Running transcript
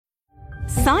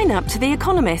Sign up to The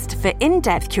Economist for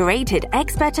in-depth curated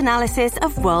expert analysis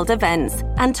of world events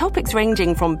and topics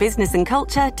ranging from business and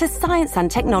culture to science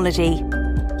and technology.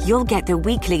 You'll get the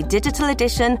weekly digital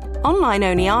edition,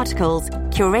 online-only articles,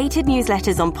 curated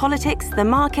newsletters on politics, the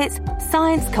markets,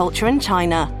 science, culture and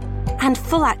China, and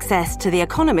full access to The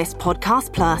Economist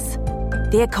Podcast Plus.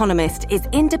 The Economist is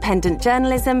independent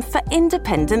journalism for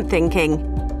independent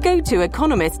thinking. Go to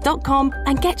economist.com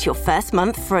and get your first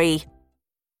month free.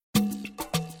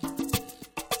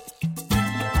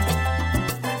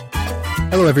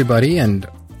 Hello, everybody, and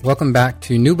welcome back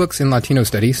to New Books in Latino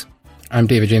Studies. I'm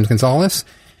David James Gonzalez,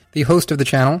 the host of the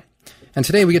channel, and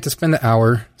today we get to spend the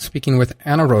hour speaking with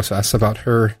Ana Rosas about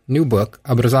her new book,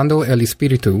 Abrazando el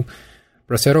Espíritu,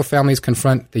 Bracero Families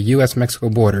Confront the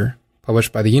U.S.-Mexico Border,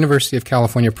 published by the University of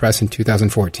California Press in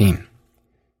 2014.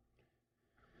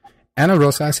 Ana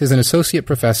Rosas is an associate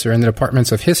professor in the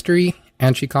departments of History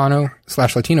and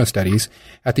Chicano/Latino Studies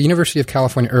at the University of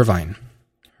California, Irvine.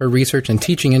 Her research and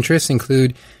teaching interests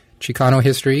include Chicano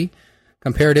history,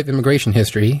 comparative immigration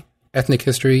history, ethnic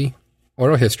history,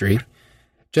 oral history,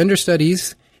 gender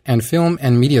studies, and film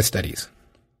and media studies.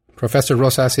 Professor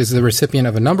Rosas is the recipient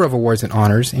of a number of awards and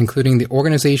honors, including the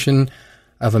Organization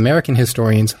of American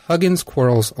Historians Huggins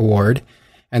Quarles Award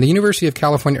and the University of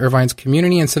California Irvine's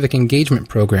Community and Civic Engagement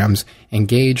Program's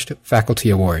Engaged Faculty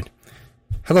Award.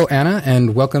 Hello, Ana,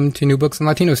 and welcome to New Books in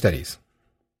Latino Studies.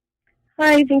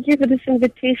 Hi, thank you for this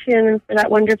invitation and for that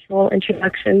wonderful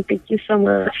introduction. Thank you so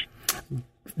much.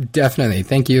 Definitely.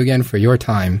 Thank you again for your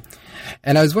time.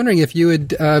 And I was wondering if you would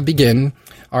begin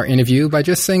our interview by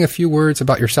just saying a few words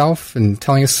about yourself and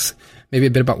telling us maybe a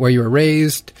bit about where you were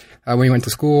raised, where you went to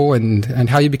school, and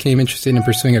how you became interested in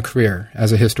pursuing a career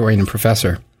as a historian and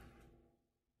professor.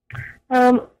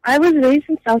 I was raised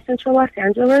in South Central Los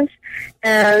Angeles,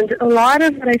 and a lot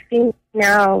of what I think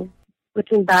now,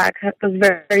 looking back, was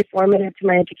very, very formative to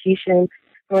my education.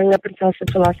 Growing up in South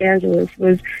Central Los Angeles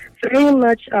was very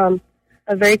much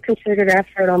a very concerted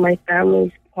effort on my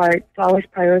family's part to always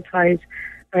prioritize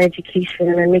my education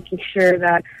and making sure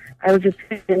that I was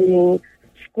attending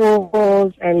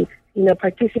schools and,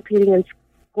 participating in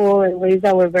school in ways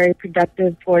that were very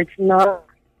productive towards not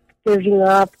giving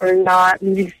up or not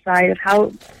losing sight of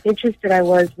how interested I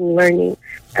was in learning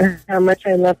and how much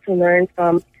I loved to learn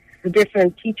from the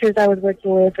different teachers I was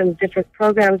working with and the different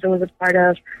programs I was a part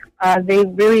of. They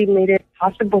really made it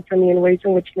possible for me in ways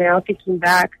in which now, thinking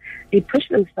back, they pushed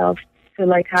themselves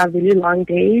to have really long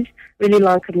days, really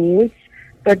long commutes.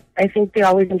 But I think they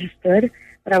always understood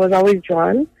that I was always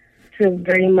drawn to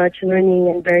very much learning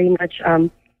and very much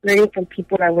learning from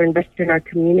people that were invested in our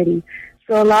community.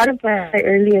 So a lot of my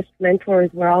earliest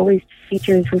mentors were always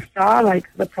teachers who saw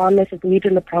the promise, believed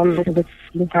in the promise of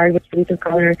being part of students of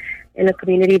color in a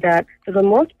community that, for the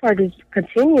most part,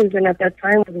 continues and at that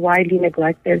time was widely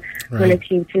neglected when it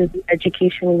came to the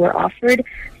education we were offered.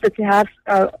 So to have,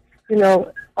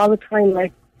 all the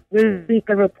time, really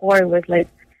good rapport with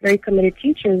very committed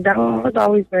teachers, that was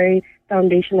always very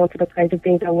foundational to the kinds of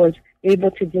things I was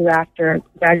able to do after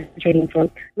graduating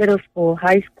from middle school,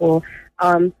 high school.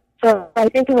 So I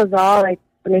think it was all,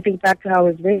 when I think back to how I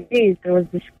was raised, there was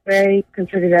this very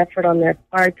concerted effort on their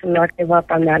part to not give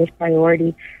up on that as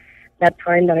priority. That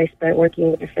time that I spent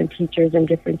working with different teachers and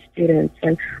different students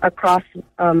and across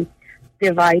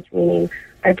divides, meaning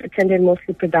I've attended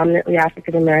mostly predominantly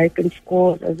African-American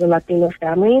schools as a Latino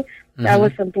family. Mm-hmm. That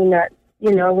was something that,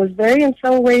 was very, in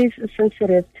some ways,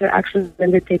 sensitive to actually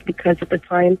undertake because at the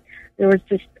time there was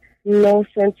just no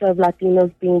sense of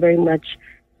Latinos being very much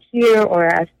here or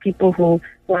as people who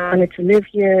wanted to live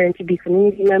here and to be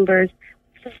community members.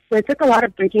 So it took a lot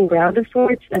of breaking ground of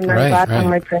sorts, and I'm glad that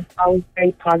my parents were always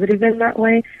very positive in that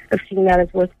way of seeing that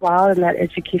as worthwhile and that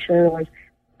education was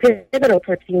pivotal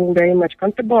towards being very much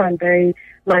comfortable and very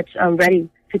much ready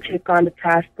to take on the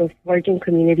task of forging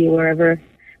community wherever,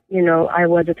 I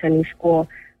was attending school,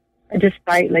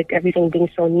 despite everything being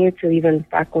so new to even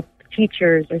faculty,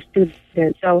 teachers, or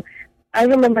students. So I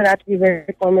remember that to be very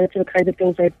formative to the kinds of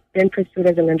things I've been pursued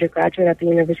as an undergraduate at the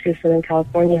University of Southern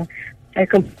California. I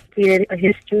completed a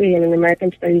history and an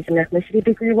American Studies and ethnicity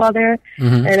degree while there,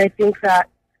 and I think that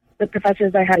the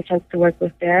professors I had a chance to work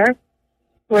with there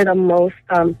were the most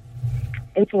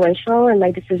influential in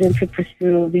my decision to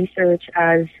pursue research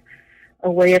as a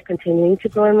way of continuing to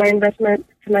grow in my investment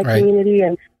to my community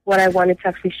and what I wanted to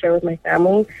actually share with my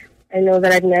family. I know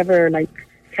that I've never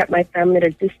kept my family at a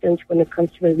distance when it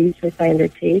comes to the research I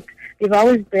undertake. They've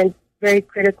always been very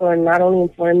critical and not only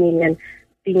informing and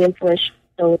being influential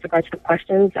with regards to the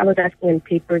questions I was asking in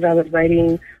papers I was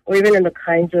writing, or even in the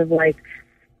kinds of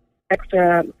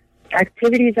extra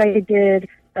activities I did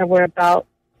that were about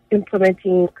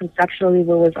implementing conceptually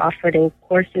what was offered in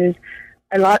courses.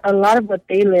 A lot of what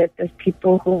they lived as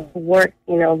people who worked,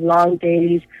 long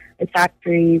days in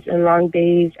factories and long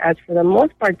days as for the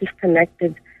most part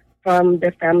disconnected from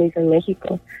their families in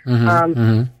Mexico.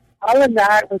 All of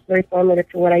that was very formative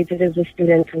to what I did as a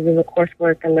student in terms of the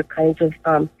coursework and the kinds of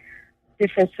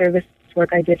different service work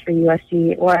I did for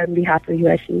USC or on behalf of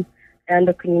USC and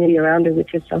the community around it,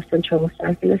 which is South Central Los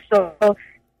Angeles. So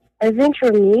I think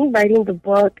for me, writing the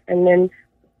book and then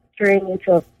turning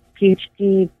into a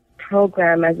PhD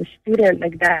program as a student,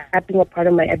 like that being a part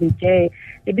of my everyday,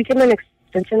 it became an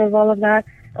extension of all of that.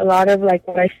 A lot of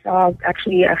what I saw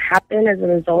actually happen as a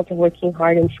result of working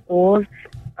hard in schools,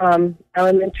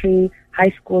 elementary,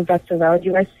 high schools that surround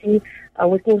USC,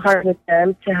 working hard with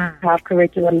them to have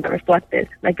curriculum that reflected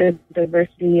a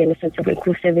diversity and a sense of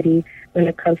inclusivity when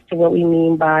it comes to what we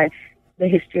mean by the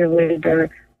history of labor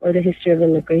or the history of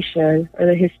immigration or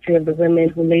the history of the women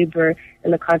who labor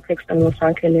in the context of Los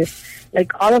Angeles.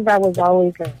 All of that was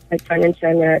always front and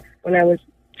center when I was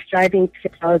striving to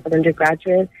get out as an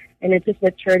undergraduate, and it just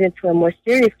matured into a more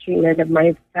serious treatment of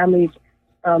my family's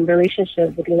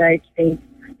relationship with the United States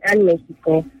and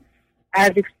Mexico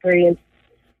as experienced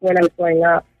when I was growing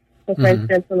up. So, for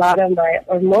instance, a lot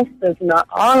of most of, not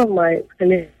all of my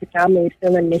extended family is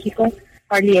still in Mexico.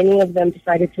 Hardly any of them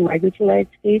decided to migrate to the United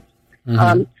States.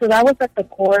 So that was at the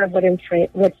core of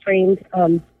what framed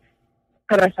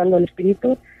Abrazando el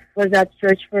Espíritu, was that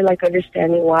search for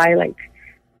understanding why,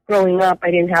 growing up,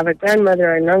 I didn't have a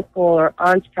grandmother or an uncle or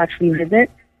aunt to actually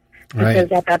visit,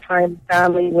 because at that time,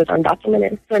 family was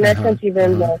undocumented. So in essence,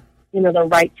 even the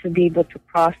right to be able to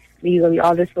cross legally,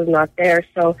 all this was not there.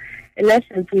 So in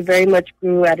essence, we very much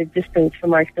grew at a distance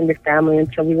from our extended family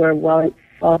until we were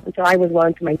until I was well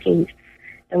into my teens,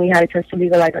 and we had a chance to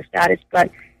legalize our status. But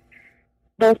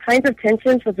those kinds of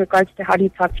tensions with regards to how do you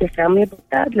talk to your family about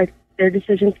that, their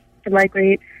decisions to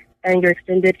migrate and your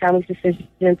extended family's decision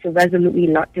to resolutely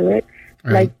not do it,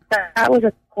 that was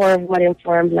a core of what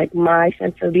informed my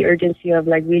sense of the urgency of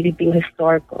really being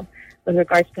historical with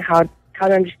regards to how to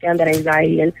understand that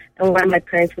anxiety and why my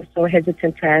parents were so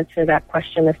hesitant to answer that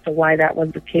question as to why that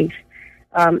was the case.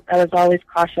 I was always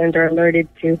cautioned or alerted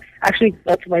to actually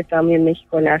go to my family in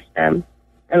Mexico and ask them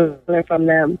and learn from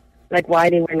them, why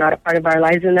they were not a part of our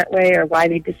lives in that way, or why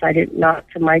they decided not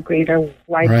to migrate, or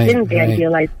why didn't they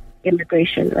idealize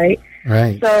immigration, right?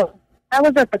 So that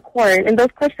was at the core. And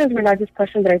those questions were not just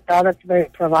questions that I thought that's very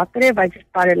provocative. I just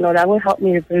thought, that would help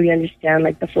me to really understand,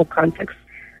 the full context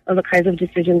of the kinds of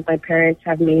decisions my parents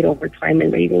have made over time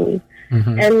in raising me.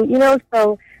 And,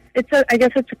 so I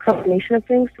guess it's a combination of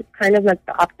things, kind of the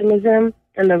optimism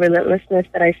and the relentlessness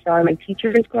that I saw in my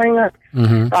teachers growing up,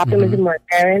 the optimism of my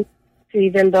parents. So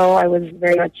even though I was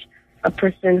very much a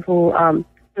person who, for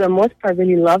the most part,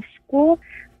 really loved school,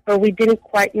 but we didn't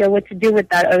quite know what to do with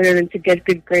that other than to get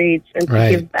good grades and to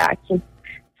give back. And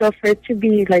so for it to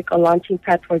be a launching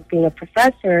pad towards being a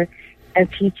professor and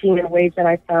teaching in ways that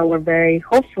I found were very,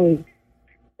 hopefully,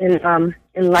 in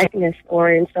lightness,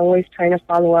 or in some ways trying to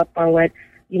follow up on what,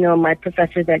 my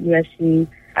professors at USC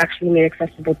actually made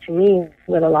accessible to me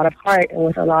with a lot of heart and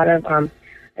with a lot of, I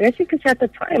guess you could say at the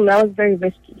time, that was very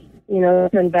risky, to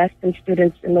invest in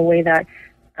students in the way that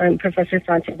Professor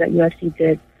Sanchez at USC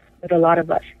did with a lot of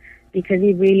us, because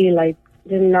he really,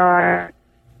 did not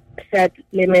set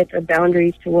limits or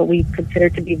boundaries to what we consider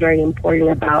to be very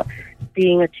important about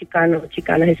being a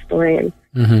Chicana historian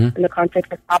in the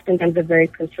context of oftentimes a very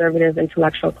conservative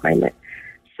intellectual climate.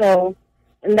 So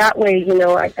in that way,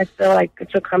 I feel like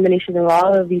it's a combination of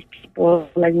all of these people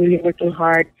really working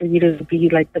hard for you to be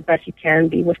the best you can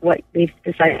be with what they've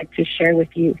decided to share with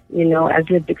you, as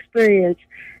lived experience,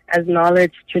 as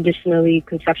knowledge traditionally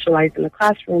conceptualized in the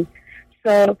classroom.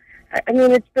 So,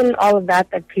 it's been all of that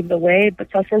paved the way,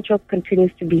 but South Central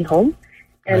continues to be home.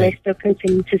 And I still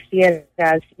continue to see it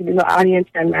as the audience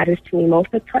that matters to me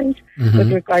most of the times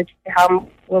with regards to how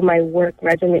will my work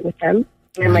resonate with them.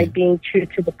 And am I being true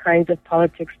to the kinds of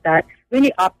politics that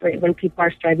really operate when people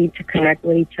are striving to connect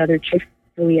with each other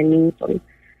truthfully and meaningfully?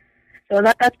 So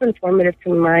that's been formative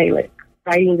to my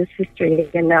writing this history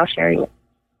and now sharing it.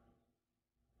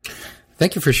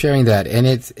 Thank you for sharing that. And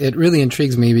it really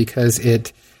intrigues me because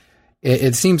it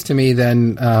seems to me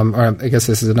then, or I guess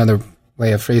this is another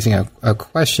way of phrasing a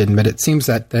question, but it seems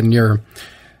that then your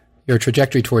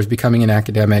trajectory towards becoming an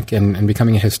academic and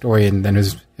becoming a historian then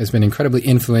has been incredibly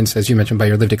influenced, as you mentioned, by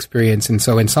your lived experience. And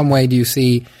so in some way, do you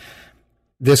see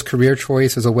this career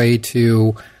choice as a way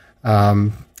to,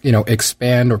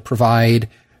 expand or provide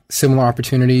similar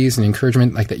opportunities and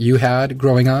encouragement that you had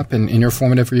growing up and in your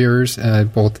formative years,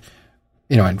 both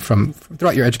and from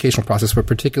throughout your educational process, but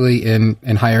particularly in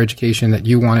higher education, that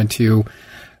you wanted to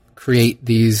create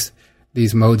these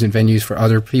modes and venues for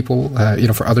other people,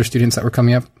 for other students that were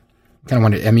coming up? Kind of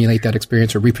wanted to emulate that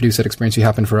experience or reproduce that experience you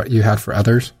had for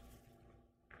others?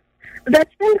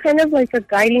 That's been kind of like a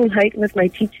guiding light with my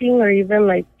teaching, or even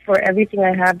like for everything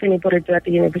I have been able to do at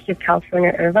the University of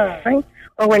California, Irvine,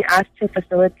 or when asked to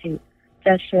facilitate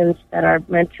sessions that are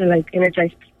meant to like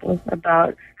energize people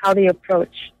about how they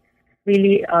approach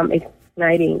really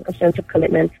igniting a sense of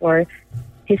commitment for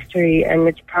history and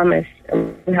its promise,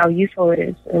 and how useful it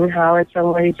is, and how in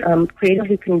some ways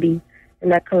creative it can be in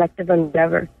that collective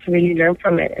endeavor to really learn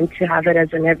from it and to have it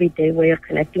as an everyday way of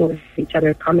connecting with each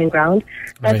other, common ground.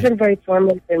 That's been very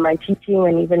formative in my teaching,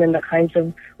 and even in the kinds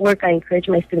of work I encourage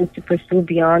my students to pursue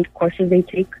beyond courses they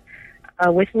take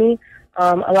with me.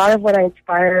 A lot of what I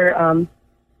inspire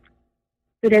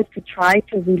students to try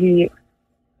to really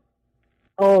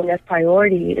own as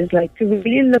priority is like to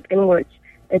really look inwards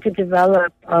and to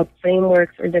develop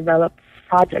frameworks or develop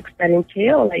projects that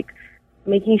entail like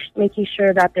making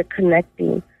sure that they're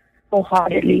connecting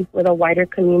wholeheartedly with a wider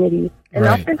community. And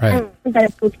oftentimes that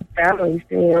includes families.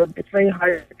 It's very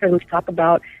hard for them to talk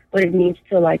about what it means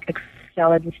to like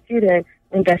excel as a student,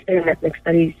 invest in ethnic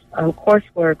studies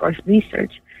coursework or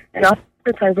research. And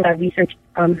oftentimes that research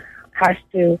has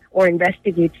to or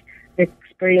investigates the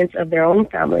experience of their own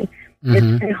family. Mm-hmm.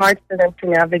 It's very hard for them to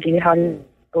navigate how to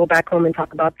go back home and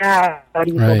talk about that. How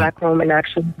do you go back home and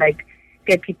actually like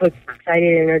get people excited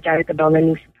and energetic about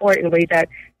lending support in ways that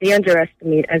they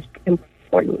underestimate as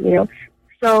important,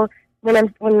 So when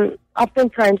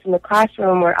oftentimes in the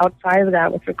classroom or outside of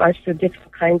that with regards to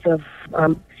different kinds of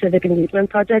civic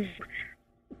engagement projects,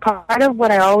 part of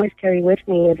what I always carry with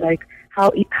me is like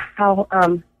how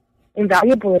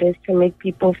invaluable it is to make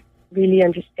people really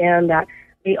understand that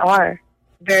they are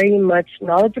very much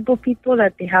knowledgeable people,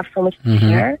 that they have so much to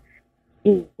share.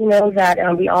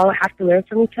 That we all have to learn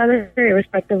from each other,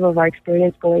 irrespective of our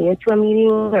experience going into a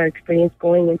meeting, or experience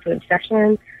going into a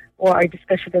session, or our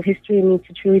discussion of history needs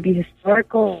to truly be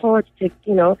historical. To take,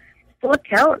 full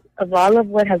account of all of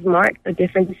what has marked the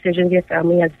different decisions your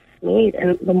family has made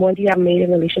and the ones you have made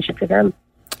in relationship to them.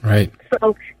 Right.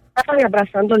 So,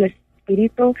 Abrazando el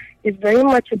Espíritu is very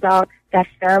much about that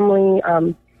family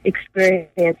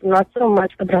experience, not so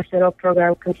much the Bracero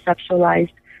program conceptualized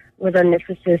with an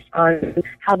emphasis on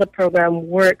how the program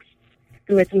works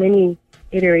through its many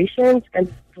iterations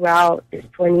and throughout its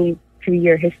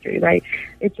 22-year history, right?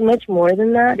 It's much more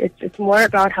than that. It's more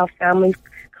about how families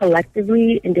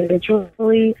collectively,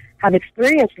 individually, have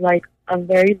experienced like a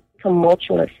very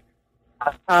tumultuous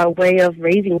way of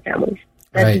raising families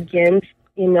that begins,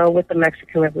 with the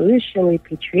Mexican Revolution,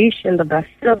 repatriation, the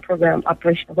Bracero program,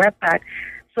 Operation Wetback.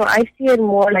 So I see it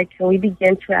more like, can we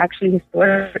begin to actually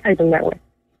historicize the network,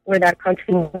 where that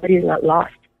continuity is not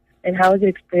lost, and how is it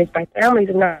experienced by families?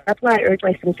 And that's what I urge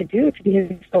my students to do, to be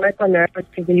historical in their efforts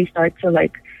to really start to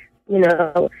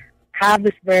have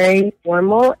this very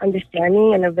formal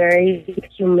understanding and a very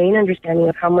humane understanding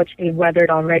of how much they've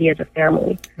weathered already as a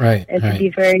family. Right. And to be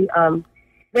very,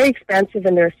 very expansive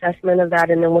in their assessment of that,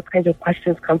 and then what kinds of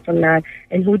questions come from that,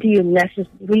 and who do you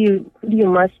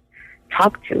must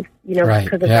talk to,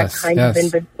 because of that kind of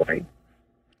inventory,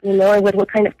 and with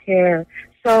what kind of care.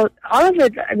 So all of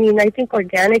it, I think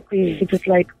organically, it's just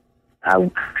like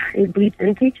it bleeds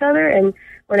into each other. And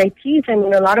when I teach, a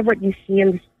lot of what you see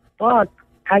in this book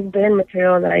has been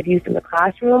material that I've used in the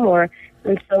classroom, or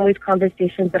in some ways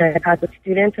conversations that I've had with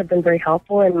students have been very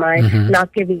helpful in my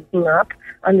not giving up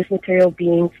on this material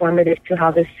being formative to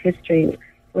how this history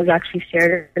was actually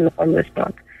shared in the form of this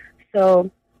book. So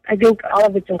I think all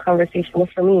of it's in conversation. Well,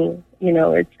 for me,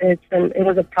 it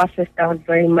was a process that was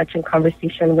very much in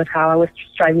conversation with how I was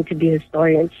striving to be a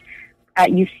historian at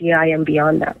UCI and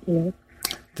beyond that.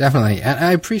 Definitely, and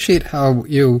I appreciate how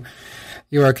you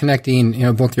are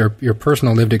connecting, both your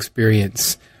personal lived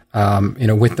experience,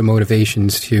 with the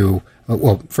motivations to.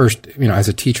 First, as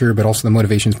a teacher, but also the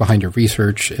motivations behind your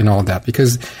research and all of that,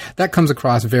 because that comes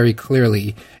across very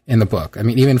clearly in the book.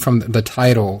 Even from the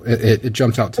title, it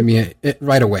jumps out to me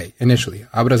right away, initially,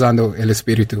 Abrazando el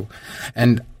Espíritu.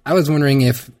 And I was wondering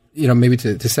if, maybe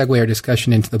to segue our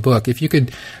discussion into the book, if you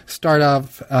could start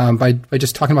off by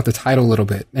just talking about the title a little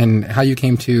bit and how you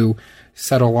came to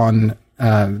settle on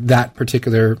that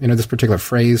particular, this particular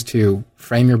phrase to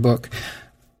frame your book.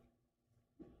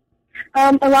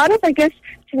 A lot of, I guess,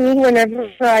 to me, whenever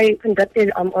I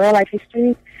conducted oral life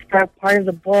histories that are part of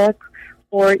the book,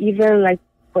 or even like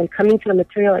when coming to the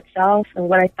material itself and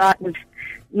what I thought was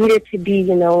needed to be,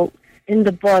 in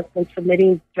the book, when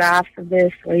submitting drafts of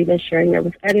this or even sharing it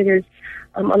with editors,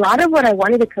 a lot of what I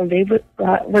wanted to convey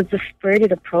was the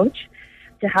spirited approach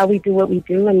to how we do what we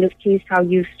do. In this case, how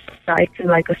you decide to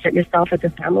like assert yourself as a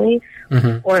family,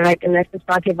 or like in essence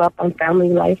not give up on family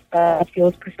life that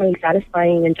feels personally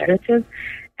satisfying and generative.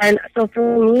 And so for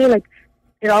me, like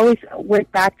it always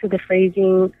went back to the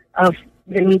phrasing of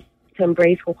the need to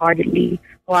embrace wholeheartedly,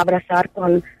 o abrazar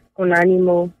con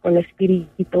ánimo, con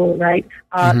espíritu, right?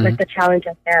 Like the challenge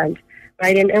at hand,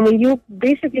 right? And when you're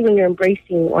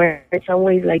embracing, or in some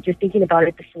ways like you're thinking about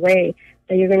it this way,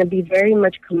 that you're going to be very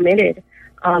much committed.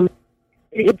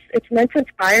 It's meant to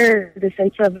inspire the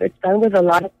sense of it's done with a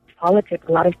lot of politics,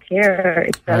 a lot of care.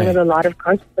 It's done with a lot of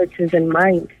consequences in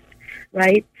mind,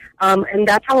 right? And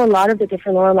that's how a lot of the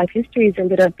different oral life histories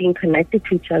ended up being connected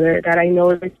to each other, that I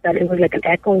noticed that it was like an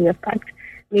echoing effect,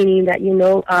 meaning that,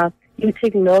 you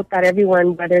take note that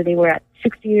everyone, whether they were at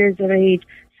 60 years of age,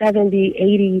 70,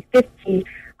 80, 50,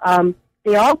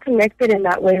 they all connected in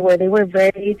that way where they were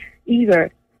very eager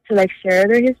to like share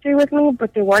their history with me,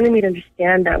 but they wanted me to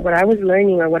understand that what I was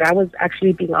learning or what I was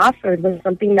actually being offered was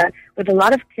something that with a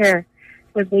lot of care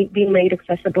was being made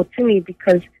accessible to me,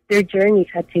 because their journeys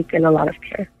had taken a lot of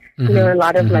care, a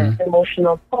lot of like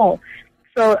emotional toll.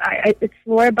 So it's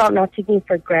more about not taking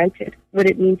for granted what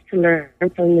it means to learn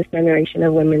from this generation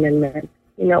of women and men,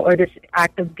 or this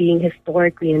act of being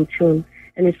historically in tune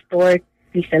and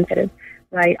historically sensitive,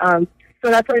 right? So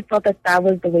that's why I felt that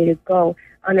was the way to go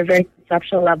on a very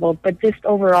conceptual level. But just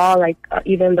overall, like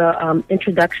even the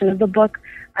introduction of the book,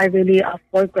 I really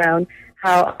foreground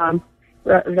how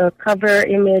the cover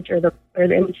image or the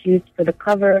image used for the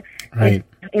cover,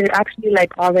 it actually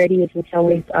like already is in some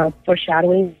ways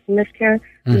foreshadowing miscarriage.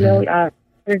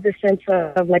 There's this sense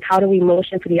of like, how do we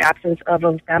motion to the absence of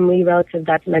a family relative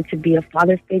that's meant to be a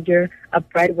father figure, a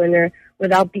breadwinner,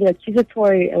 without being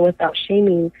accusatory and without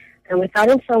shaming, and without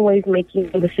in some ways making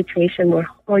the situation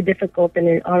more difficult than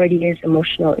it already is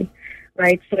emotionally,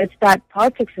 right? So it's that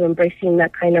politics of embracing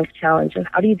that kind of challenge of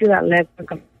how do you do that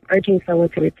legwork of urging someone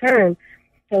to return,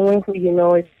 someone who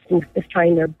is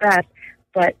trying their best,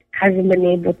 but hasn't been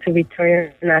able to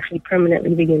return and actually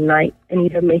permanently reunite in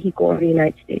either Mexico or the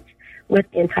United States with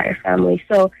the entire family.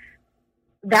 So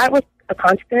that was a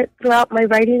constant throughout my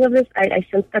writing of this. I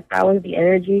sensed that was the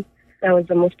energy that was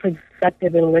the most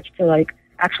productive in which to like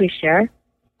actually share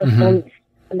the fullness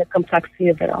and the complexity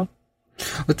of it all.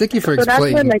 Well, thank you for explaining.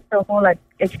 So that's where like the whole like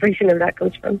inspiration of that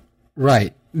comes from.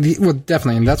 Right. Well,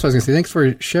 definitely, and that's what I was going to say. Thanks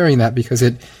for sharing that, because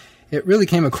it really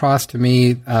came across to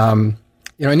me.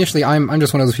 Initially, I'm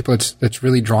just one of those people that's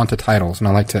really drawn to titles, and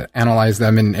I like to analyze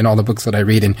them in all the books that I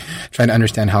read and try to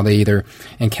understand how they either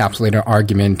encapsulate an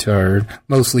argument, or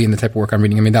mostly in the type of work I'm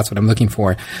reading. I mean, that's what I'm looking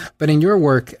for. But in your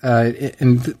work,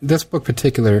 in this book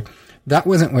particular, that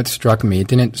wasn't what struck me. It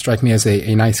didn't strike me as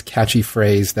a nice, catchy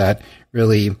phrase that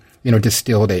really,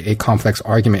 distilled a complex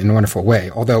argument in a wonderful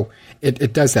way. Although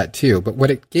it does that too. But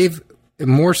what it gave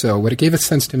a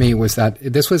sense to me was that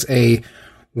this was a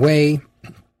way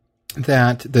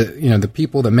that the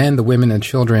people, the men, the women, and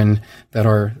children that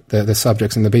are the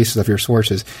subjects and the basis of your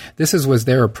sources, was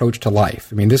their approach to life.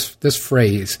 I mean, this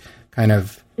phrase kind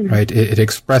of, right, it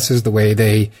expresses the way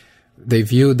they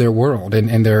viewed their world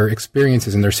and their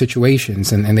experiences and their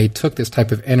situations, and they took this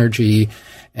type of energy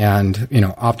and,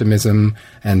 optimism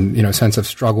and, sense of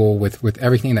struggle with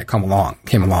everything that came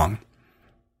along.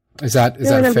 Is that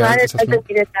fair? I'm glad it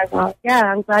resonated that well. Yeah,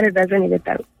 I'm glad it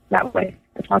resonated that way.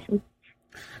 That's awesome.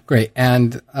 Great.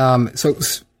 And so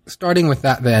starting with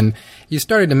that then, you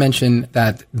started to mention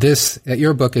that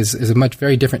your book is a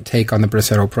very different take on the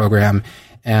Bracero program,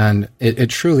 and it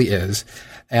truly is.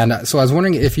 And so I was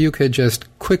wondering if you could just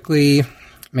quickly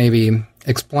maybe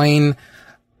explain,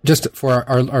 just for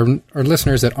our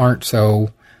listeners that aren't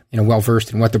so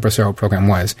well-versed in what the Bracero program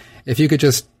was, if you could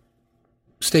just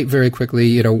state very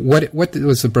quickly, what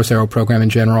was the Bracero program in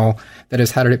general, that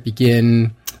is, how did it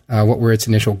begin, what were its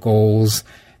initial goals,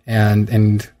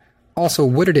 and also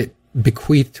what did it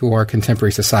bequeath to our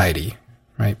contemporary society,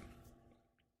 right?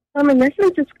 In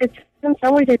essence, it's in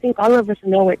some ways I think all of us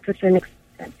know it to a certain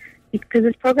extent, because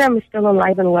this program is still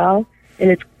alive and well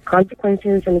in its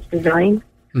consequences and its design.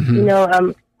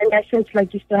 In essence,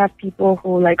 like, you still have people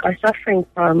who like are suffering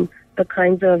from the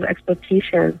kinds of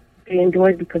exploitation they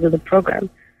endured because of the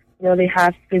program. They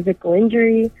have physical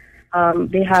injury.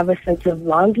 They have a sense of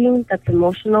longing that's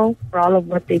emotional for all of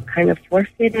what they kind of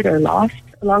forfeited or lost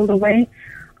along the way.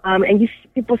 And you see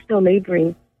people still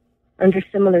laboring under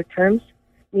similar terms,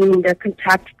 meaning they're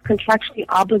contractually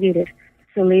obligated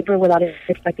to labor without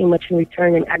expecting much in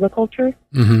return in agriculture,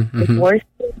 with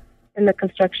forestry, and the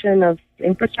construction of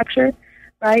infrastructure,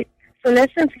 right? So in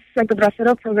essence, like the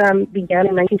Bracero program began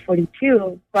in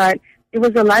 1942, but it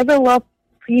was alive and well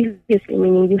previously,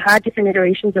 meaning you had different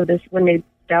iterations of this when it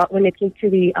came to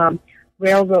the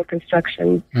railroad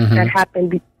construction that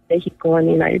happened between Mexico and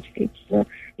the United States.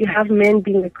 You have men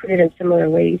being recruited in similar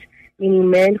ways, meaning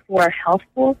men who are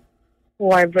healthful,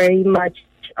 who are very much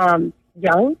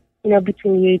young,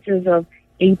 between the ages of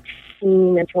 18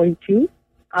 and 42,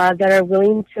 that are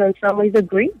willing to, in some ways,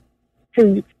 agree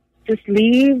to just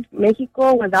leave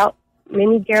Mexico without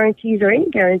many guarantees or any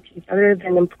guarantees other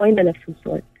than employment of some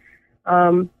sort.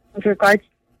 With regards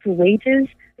to wages,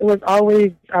 it was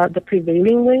always the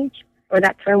prevailing wage, or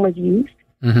that term was used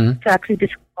to actually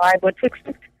describe what to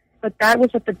expect. But that was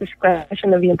at the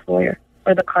discretion of the employer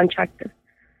or the contractor.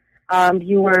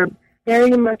 You were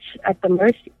very much at the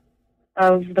mercy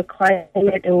of the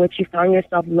climate in which you found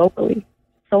yourself locally,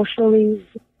 socially,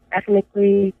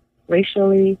 ethnically,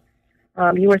 racially.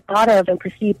 You were thought of and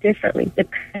perceived differently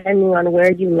depending on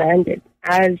where you landed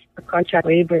as a contract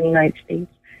labor in the United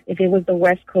States. If it was the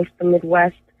West Coast, the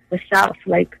Midwest, the South,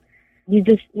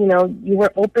 you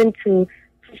were open to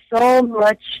so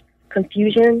much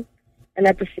confusion and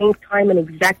at the same time an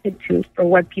exactitude for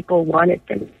what people wanted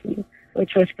from you,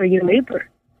 which was for you to labor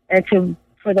and to,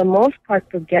 for the most part,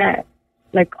 forget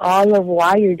all of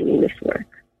why you're doing this work.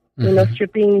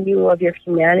 Stripping you of your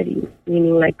humanity,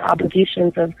 meaning the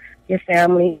obligations of your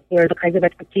family or the kinds of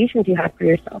expectations you have for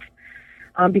yourself.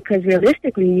 Because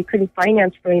realistically, you couldn't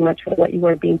finance very much for what you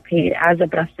were being paid as a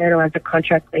bracero, as a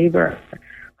contract laborer.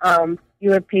 You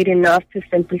were paid enough to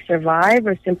simply survive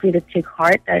or simply to take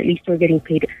heart that at least you were getting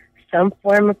paid some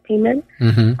form of payment.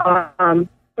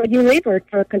 But you labored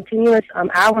for continuous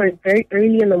hours, very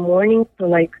early in the morning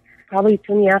to probably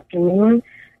 2 in the afternoon.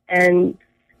 And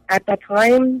at that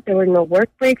time, there were no work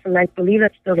breaks, and I believe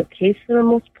that's still the case for the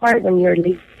most part when you're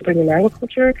laboring in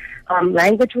agriculture.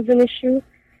 Language was an issue.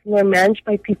 You were managed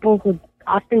by people who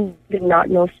often did not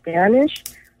know Spanish,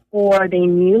 or they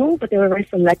knew, but they were very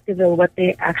selective in what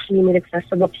they actually made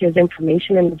accessible to you as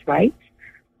information and as rights.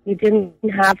 You didn't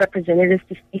have representatives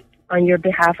to speak on your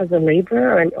behalf as a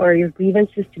laborer or your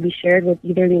grievances to be shared with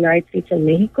either the United States and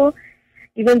Mexico,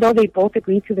 even though they both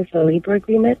agreed to this labor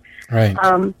agreement. Right.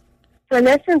 So in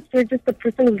essence, you're just a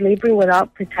person who's laboring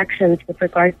without protections with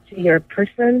regards to your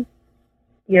person,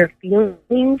 your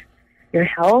feelings, your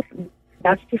health.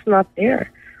 That's just not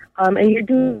there. And you're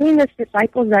doing this for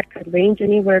cycles that could range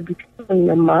anywhere between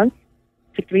a month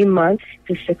to 3 months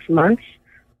to 6 months.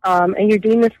 And you're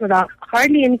doing this without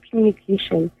hardly any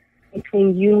communication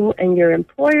between you and your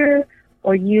employer,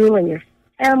 or you and your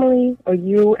family, or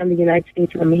you and the United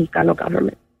States and the Mexicano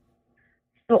government.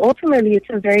 So ultimately, it's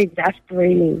a very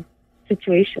exasperating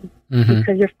situation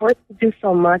because you're forced to do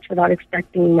so much without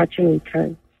expecting much in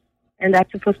return. And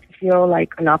that's supposed to feel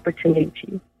like an opportunity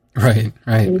to you. Right.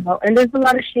 And there's a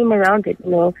lot of shame around it.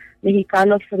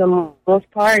 Mexicanos, for the most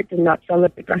part, did not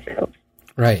celebrate braceros.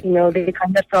 Right. They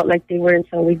kind of felt like they were in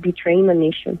some ways betraying the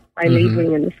nation by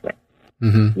laboring in this way.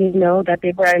 That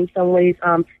they were in some ways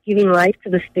giving life to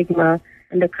the stigma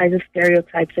and the kinds of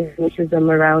stereotypes and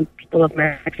racism around people of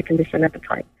Mexican descent at the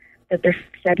time. That they're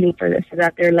settling for this,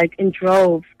 that they're in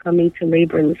droves coming to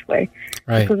labor in this way.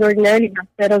 Right. Because ordinarily,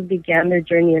 braceros began their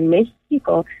journey in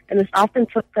Mexico, and this often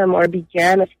took them or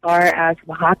began as far as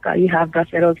Oaxaca. You have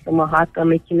braceros from Oaxaca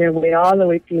making their way all the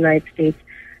way to the United States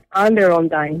on their own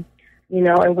dime,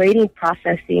 and waiting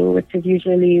processing, which is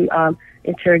usually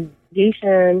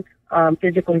interrogation,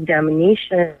 physical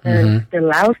examination, the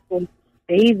lousing,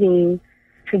 bathing,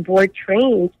 to board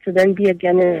trains to then be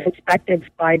again inspected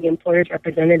by the employer's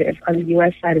representative on the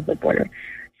U.S. side of the border.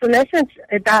 So in essence,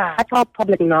 that's all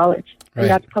public knowledge, and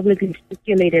that's publicly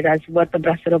stipulated as what the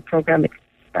Bracero program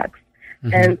expects.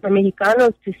 And for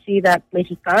Mexicanos to see that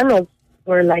Mexicanos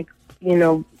were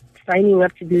signing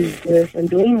up to do this and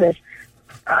doing this,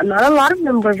 not a lot of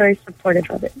them were very supportive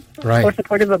of it, or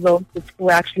supportive of those who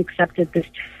actually accepted this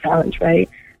challenge, right?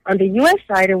 On the U.S.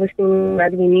 side, it was seen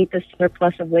that we need the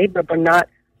surplus of labor, but not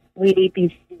we need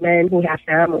these men who have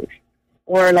families,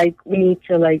 or we need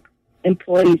to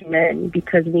employ these men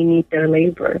because we need their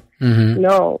labor.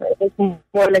 No, it's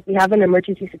more we have an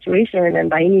emergency situation, and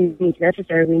by any means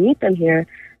necessary, we need them here,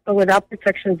 but without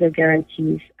protections or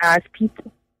guarantees as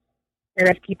people, and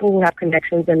as people who have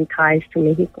connections and ties to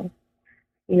Mexico.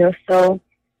 So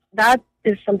that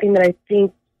is something that I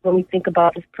think when we think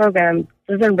about this program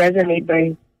doesn't resonate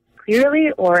very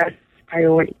clearly or as a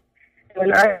priority.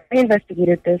 When I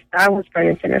investigated this, that was front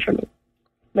and center for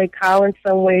me. How in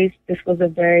some ways this was a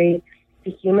very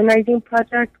dehumanizing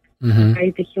project,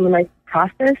 very dehumanizing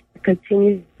process that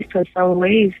continues to in some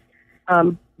ways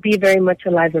be very much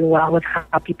alive and well with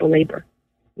how people labor.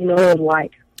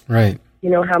 worldwide. Right.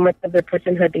 How much of their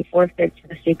personhood they forfeit for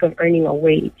the sake of earning a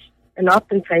wage, and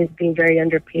oftentimes being very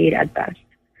underpaid at best.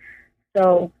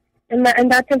 So, and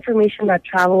that's information that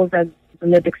travels as a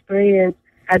lived experience,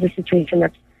 as a situation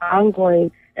that's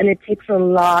ongoing, and it takes a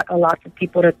lot for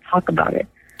people to talk about it.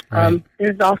 Right.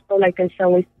 There's also, in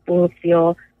some ways, people who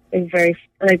feel is very,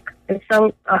 in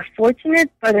some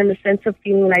fortunate, but in the sense of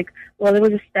feeling like, well, it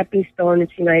was a stepping stone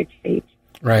into the United States.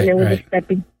 Right. And it was a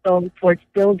stepping stone towards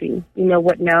building,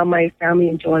 what now my family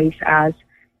enjoys as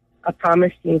a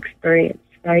promising experience,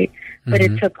 right? Mm-hmm. But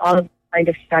it took all of kind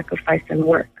of sacrifice and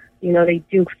work. They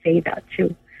do say that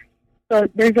too. So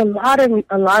there's a lot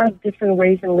of different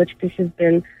ways in which this has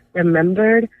been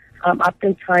remembered,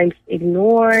 oftentimes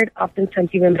ignored, oftentimes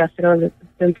even brasileños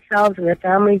themselves and their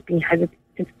families being hesitant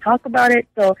to talk about it.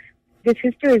 So this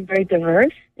history is very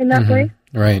diverse in that way.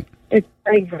 Right. It's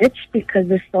very rich because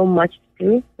there's so much to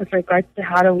do with regards to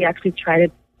how do we actually try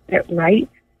to get it right,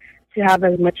 to have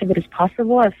as much of it as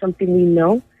possible as something we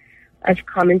know, as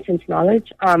common sense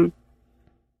knowledge.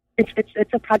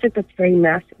 It's a project that's very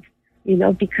massive,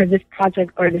 because this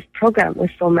project or this program was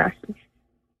so massive.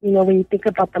 When you think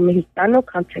about the Mexicano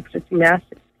context, it's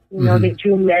massive. They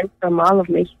drew men from all of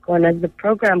Mexico, and as the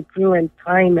program grew in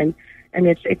time and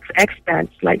its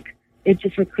expanse, it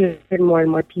just recruited more and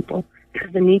more people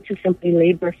because the need to simply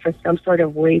labor for some sort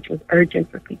of wage was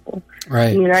urgent for people.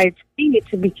 Right. In the United States,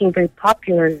 it became very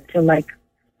popular to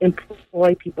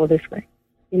employ people this way.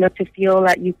 To feel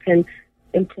that you can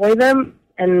employ them,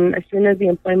 and as soon as the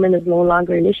employment is no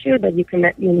longer an issue, that you can,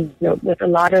 with a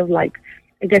lot of I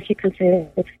guess you could say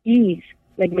with ease,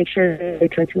 make sure they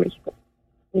return to Mexico,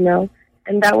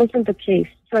 and that wasn't the case.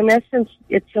 So in essence,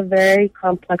 it's a very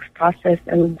complex process,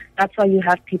 and that's why you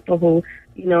have people who,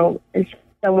 in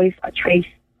some ways trace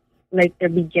their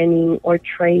beginning, or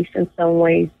trace in some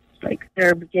ways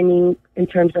their beginning in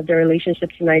terms of their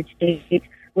relationships in the United States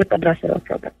with the Brasileño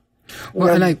program.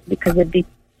 Because it'd be,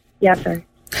 sorry.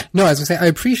 No, as I say, I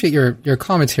appreciate your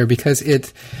comments here because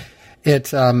it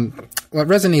what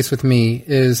resonates with me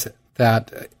is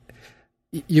that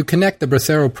you connect the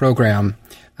Bracero program,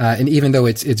 and even though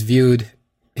it's viewed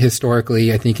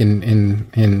historically, I think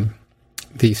in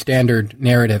the standard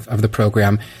narrative of the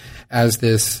program as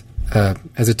this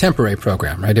as a temporary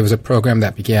program, right? It was a program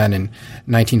that began in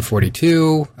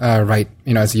 1942, right?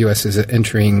 As the U.S. is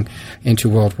entering into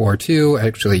World War II,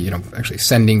 actually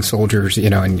sending soldiers,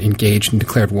 and engaged and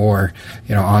declared war,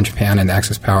 on Japan and the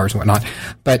Axis powers and whatnot.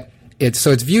 But it's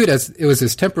viewed as it was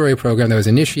this temporary program that was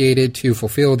initiated to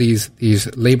fulfill these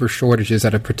labor shortages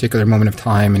at a particular moment of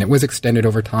time, and it was extended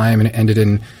over time, and it ended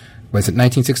in, was it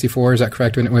 1964? Is that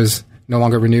correct? When it was no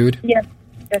longer renewed? Yes.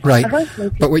 Right.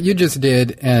 But what you just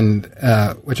did, and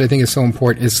which I think is so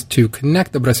important, is to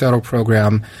connect the Bracero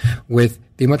program with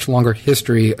the much longer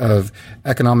history of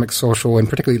economic, social, and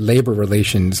particularly labor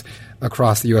relations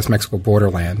across the U.S.-Mexico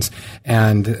borderlands.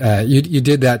 And you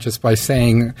did that just by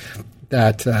saying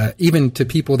that even to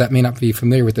people that may not be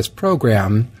familiar with this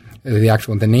program,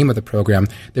 the name of the program,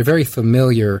 they're very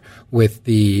familiar with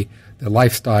the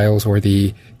lifestyles or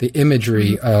the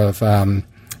imagery of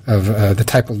the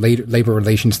type of labor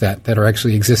relations that are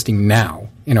actually existing now,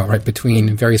 right,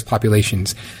 between various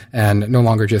populations, and no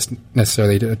longer just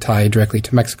necessarily tied directly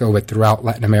to Mexico, but throughout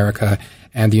Latin America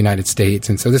and the United States.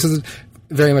 And so this is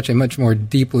very much a much more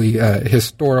deeply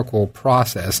historical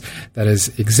process that has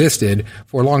existed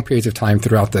for long periods of time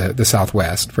throughout the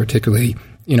Southwest, particularly,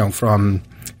 from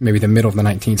maybe the middle of the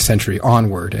 19th century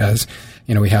onward, as,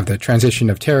 we have the transition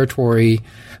of territory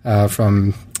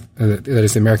from, that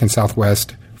is the American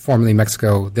Southwest, formerly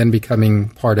Mexico, then becoming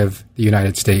part of the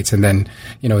United States, and then,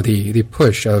 the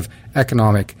push of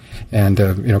economic and,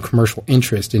 commercial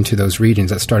interest into those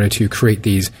regions that started to create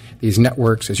these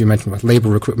networks, as you mentioned, with labor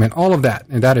recruitment, all of that.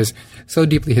 And that is so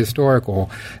deeply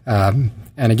historical. And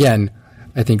again,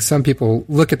 I think some people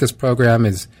look at this program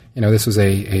as, this was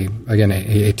a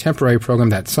temporary program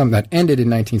that ended in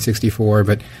 1964,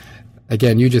 but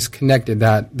again, you just connected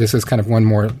that this is kind of one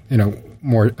more,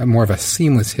 more of a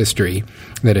seamless history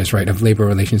that is, right, of labor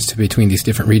relations between these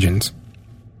different regions.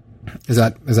 Is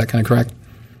that kind of correct?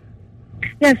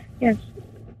 Yes.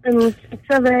 And it's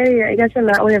a very, I guess in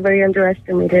that way, a very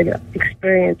underestimated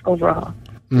experience overall.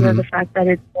 Mm-hmm. The fact that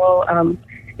it's so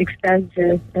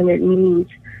expensive and it needs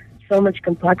so much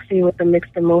complexity with the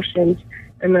mixed emotions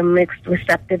and the mixed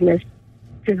receptiveness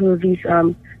to who these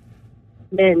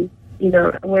men,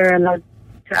 were allowed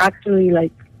to actually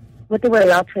what they were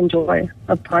allowed to enjoy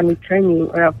upon returning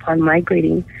or upon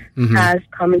migrating has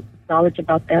common knowledge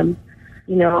about them.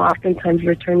 Oftentimes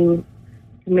returning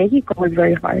to Mexico was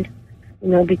very hard,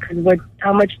 because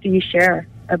how much do you share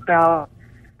about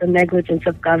the negligence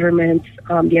of governments,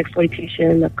 the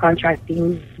exploitation of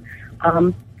contracting.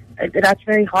 That's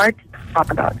very hard to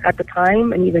talk about at the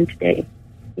time and even today.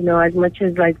 You know, as much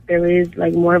as like there is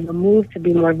like more of a move to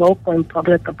be more vocal in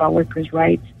public about workers'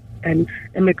 rights and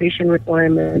immigration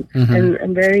reform and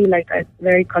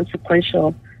very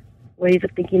consequential ways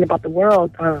of thinking about the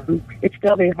world, it's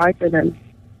still very hard for them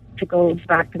to go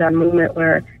back to that movement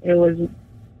where it was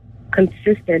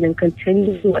consistent and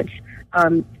continuous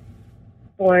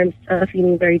forms of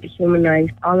feeling very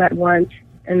dehumanized all at once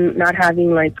and not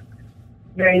having like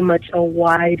very much a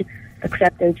wide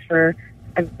acceptance for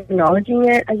acknowledging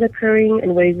it as occurring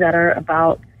in ways that are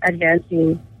about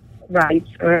advancing rights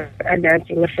or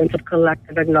advancing a sense of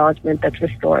collective acknowledgement that's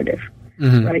restorative.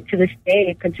 Right? To this day,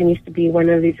 it continues to be one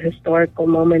of these historical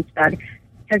moments that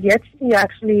has yet to be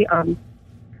actually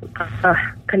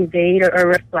conveyed or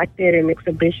reflected in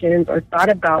exhibitions or thought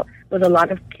about with a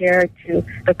lot of care to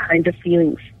the kind of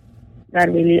feelings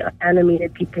that really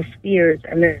animated people's fears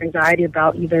and their anxiety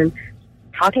about even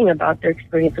talking about their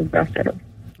experience of Bracero.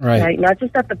 Right? Not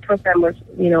just that the program was,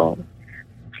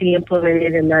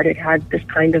 pre-implemented and that it had this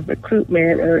kind of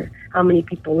recruitment or how many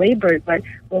people labored, but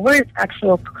what were its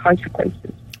actual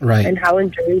consequences? Right. And how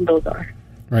enduring those are.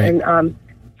 Right. And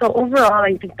so overall,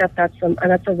 I think that's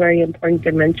a very important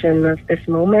dimension of this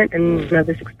moment and of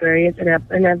this experience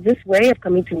and of this way of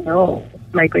coming to know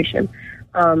migration.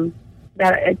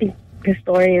 That I think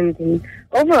historians and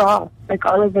overall, like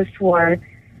all of us who are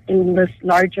in this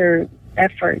larger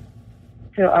effort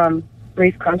to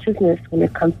raise consciousness when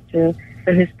it comes to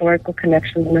the historical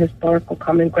connections and the historical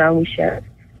common ground we share,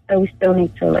 that we still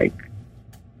need to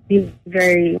be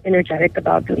very energetic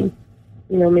about doing,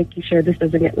 making sure this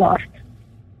doesn't get lost.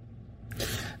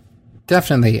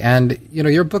 Definitely. And,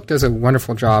 your book does a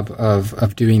wonderful job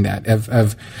of doing that,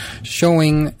 of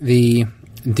showing the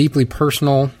deeply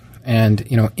personal and,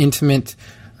 intimate,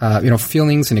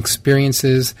 feelings and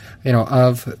experiences,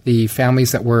 of the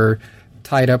families that were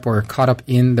tied up or caught up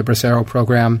in the Bracero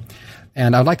program.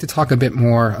 And I'd like to talk a bit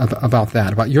more about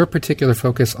that, about your particular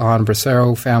focus on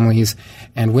Bracero families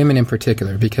and women in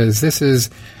particular, because this is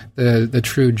the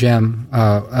true gem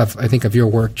of your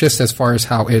work, just as far as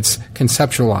how it's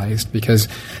conceptualized, because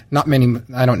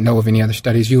I don't know of any other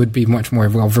studies. You would be much more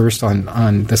well-versed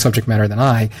on the subject matter than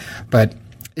I, but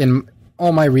in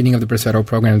all my reading of the Bracero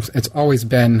programs, it's always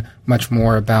been much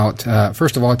more about,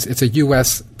 first of all, it's a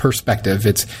U.S. perspective.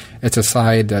 It's a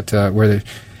side that where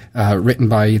written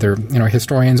by either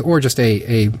historians or just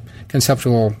a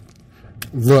conceptual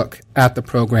look at the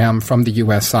program from the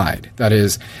U.S. side. That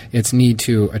is, its need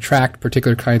to attract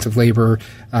particular kinds of labor,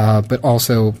 but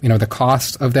also the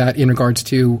cost of that in regards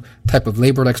to type of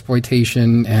labor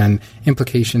exploitation and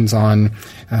implications on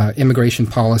immigration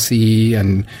policy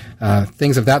and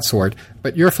things of that sort.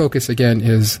 But your focus again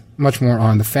is much more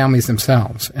on the families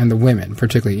themselves and the women,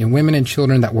 particularly, and women and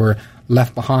children that were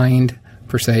left behind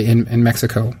per se in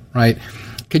Mexico, right?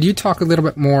 Could you talk a little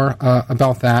bit more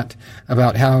about that,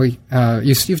 about how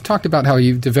you've talked about how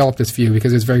you've developed this view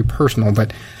because it's very personal,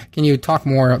 but can you talk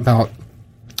more about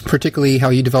particularly how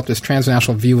you developed this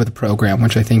transnational view of the program,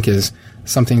 which I think is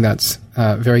something that's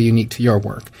very unique to your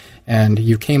work. And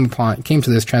you came to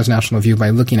this transnational view by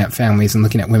looking at families and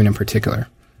looking at women in particular.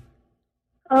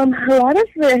 A lot of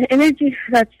the energy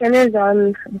that centers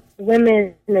on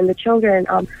women and the children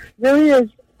really is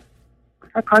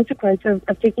a consequence of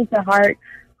taking to heart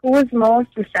who was most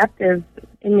receptive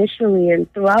initially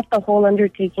and throughout the whole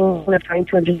undertaking of trying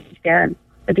to understand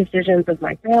the decisions of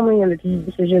my family and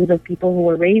the decisions of people who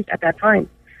were raised at that time,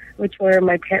 which were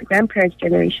my grandparents'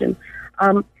 generation,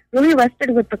 really rested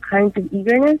with the kinds of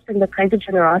eagerness and the kinds of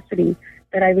generosity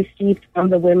that I received from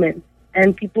the women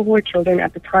and people who were children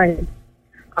at the time.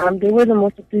 They were the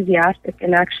most enthusiastic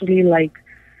and actually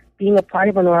being a part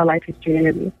of an oral life history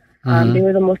interview. They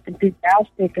were the most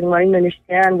enthusiastic and wanting to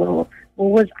understand what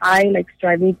was I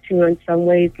striving to in some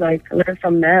ways learn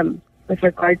from them with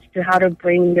regards to how to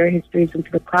bring their histories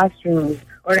into the classroom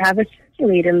or to have it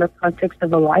circulate in the context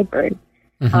of a library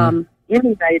in the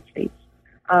United States.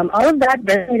 All of that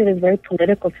resonated as very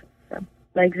political to them.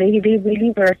 They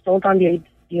really were sold on the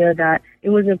idea that it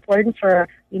was important for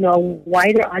a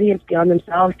wider audience beyond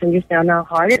themselves to understand how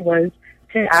hard it was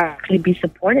to actually be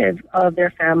supportive of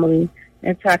their family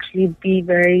and to actually be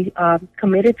very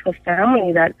committed to a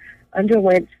family that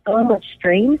underwent so much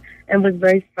strain and was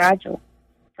very fragile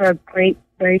for a great,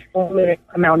 very formative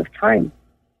amount of time.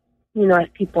 As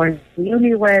people are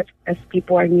newlyweds, as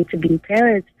people are new to being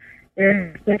parents,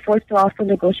 they're forced to also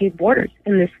negotiate borders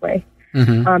in this way.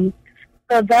 So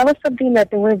that was something that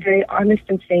they were very honest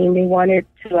in saying. They wanted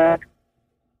to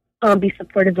be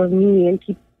supportive of me and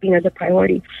keep being as a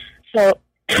priority. So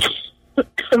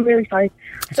I'm really sorry.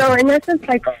 So in essence,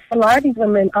 like a lot of these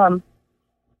women,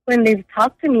 when they've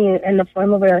talked to me in the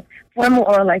form of a formal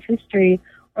oral life history,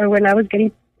 or when I was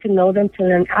getting to know them to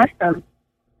then ask them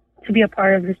to be a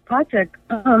part of this project,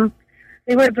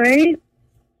 they were very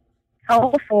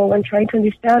helpful when trying to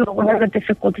understand what are the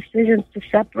difficult decisions to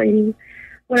separating,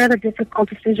 what are the difficult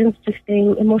decisions to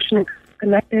staying emotionally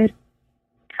connected,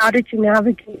 how did you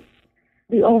navigate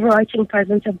the overarching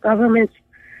presence of governments.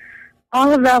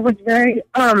 All of that was very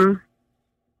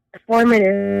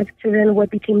formative to then what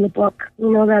became the book.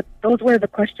 You know, that those were the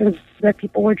questions that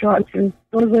people were drawn to.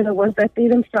 Those were the ones that they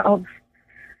themselves,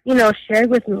 you know, shared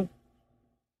with me.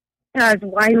 As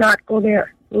why not go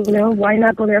there? You know, why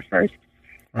not go there first?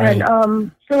 Right.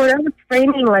 And so when I was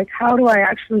framing, like, how do I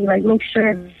actually, like, make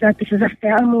sure that this is a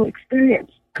family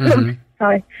experience? Mm-hmm.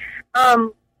 Sorry.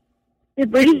 It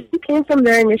really came from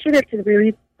their initiative to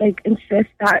really, like, insist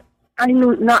that I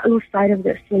not lose sight of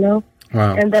this, you know?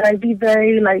 Wow. And that I'd be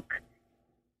very, like,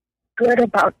 good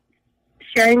about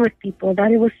sharing with people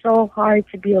that it was so hard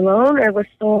to be alone. It was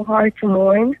so hard to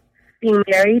mourn being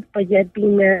married, but yet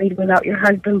being married without your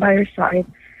husband by your side.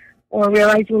 Or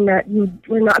realizing that you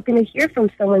were not going to hear from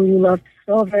someone you loved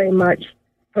so very much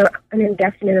for an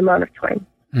indefinite amount of time.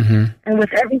 Mm-hmm. And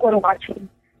with everyone watching,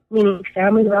 meaning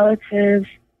family, relatives,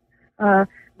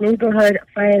 neighborhood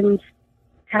friends,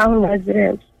 town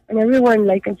residents, and everyone,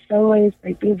 like, in some ways,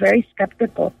 like, being very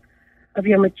skeptical of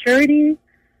your maturity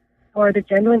or the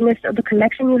genuineness of the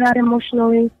connection you had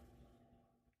emotionally.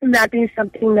 And that being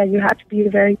something that you had to be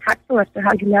very tactful as to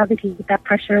how you navigate that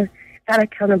pressure, that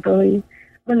accountability,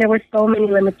 when there were so many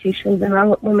limitations around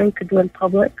what women could do in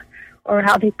public, or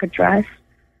how they could dress,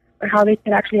 or how they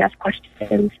could actually ask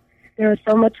questions. There was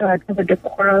so much of a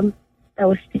decorum that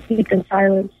was steeped in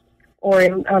silence, or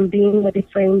in being what they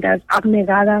framed as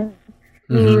abnegada,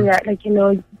 meaning that, like, you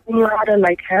know, you knew how to,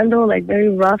 like, handle, like, very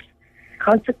rough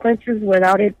consequences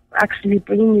without it actually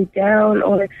bringing you down,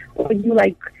 or you,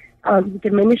 like,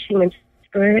 diminishing in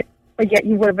spirit, but yet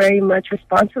you were very much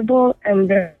responsible and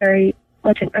very, very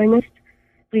much in earnest,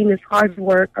 doing this hard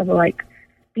work of, like,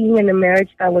 being in a marriage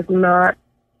that was not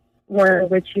one in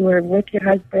which you were with your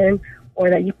husband, or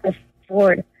that you could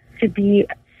afford to be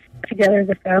together as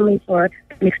a family for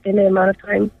an extended amount of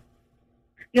time.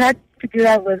 You had to do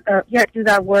that you had to do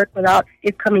that work without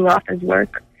it coming off as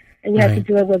work, and you had to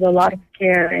do it with a lot of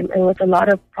care and with a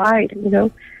lot of pride, you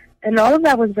know. And all of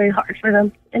that was very hard for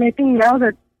them. And I think now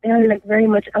that they're, like, very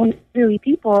much elderly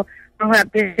people who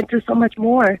have been through so much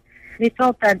more, they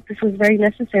felt that this was very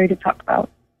necessary to talk about.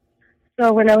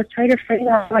 So when I was trying to frame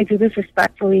out how I do this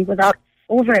respectfully, without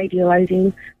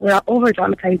over-idealizing, without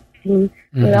over-dramatizing,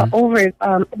 without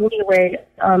anyway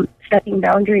setting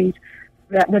boundaries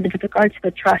that with regard to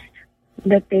the trust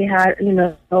that they had, you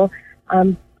know,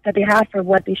 that they had for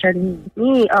what they shared with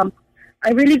me,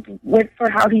 I really went for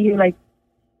how do you, like,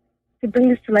 to bring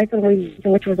this to life in ways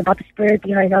in which was about the spirit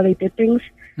behind how they did things,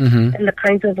 and the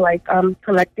kinds of, like,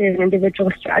 collective and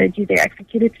individual strategies they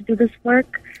executed to do this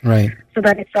work, right? So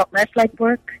that it felt less like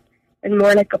work and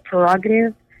more like a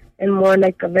prerogative and more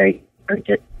like a very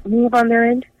urgent move on their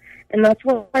end. And that's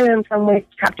why, in some ways,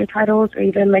 chapter titles, or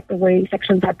even, like, the way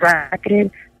sections are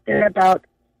bracketed, they're about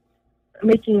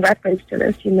making reference to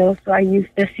this, you know. So I used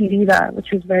Decidida,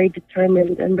 which was very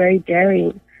determined and very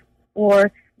daring,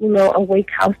 or, you know, awake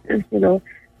houses, you know,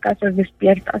 casas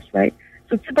despiertas, right?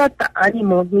 So it's about the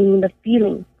ánimo, meaning the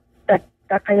feeling that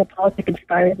that kind of politics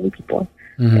inspires in people,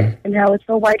 and how it's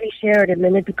so widely shared, and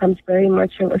then it becomes very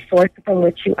much a source from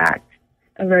which you act,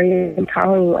 a very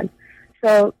empowering one.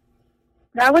 So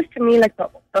that was, to me, like, the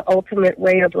ultimate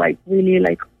way of, like, really,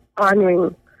 like,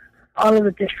 honoring all of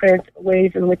the different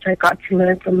ways in which I got to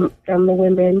learn from the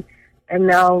women, and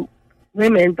now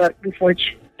women, but before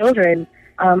children,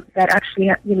 that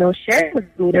actually, you know, shared with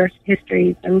me their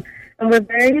histories, and were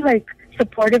very, like,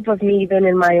 supportive of me even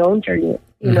in my own journey,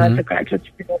 you know, as a graduate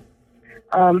student.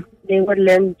 They would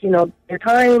lend, you know, their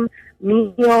time,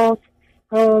 meals,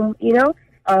 home, you know,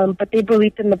 but they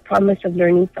believed in the promise of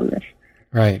learning from this.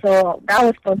 Right. So that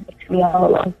was close to me all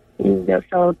along, you know,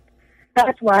 so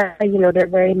that's why, you know, they're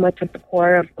very much at the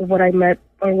core of what I meant,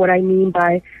 or what I mean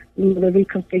by, you know, the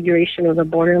reconfiguration of the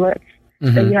borderlands.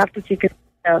 So you have to take it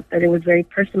out that it was very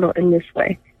personal in this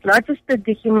way. Not just the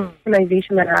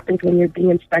dehumanization that happens when you're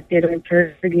being inspected or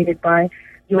interrogated by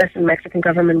U.S. and Mexican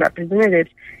government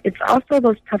representatives. It's also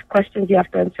those tough questions you have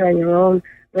to answer on your own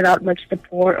without much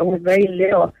support, or with very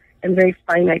little and very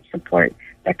finite support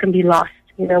that can be lost,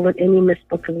 you know, with any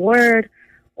misspoken word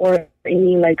or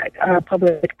any, like,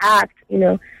 public act, you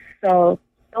know. So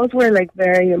those were, like,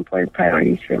 very important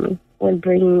priorities for me when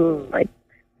bringing, like,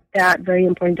 that very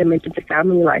important dimension to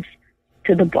family life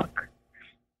to the book.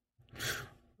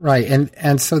 Right,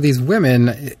 and so these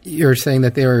women, you're saying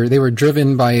that they were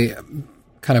driven by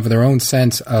kind of their own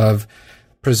sense of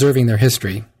preserving their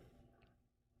history.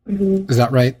 Mm-hmm. Is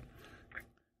that right?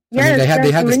 Yes, I mean,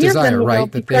 they had this desire, them,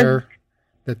 right?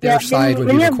 That their side would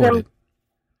be recorded.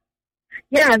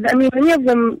 Many of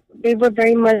them, they were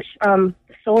very much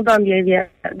sold on the idea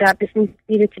that this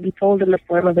needed to be told in the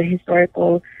form of a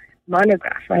historical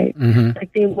monograph, right? Mm-hmm.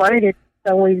 Like they wanted it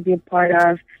to always be a part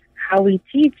of how we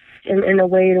teach in a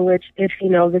way in which if,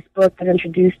 this book was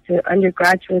introduced to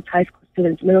undergraduates, high school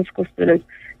students, middle school students,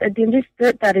 that they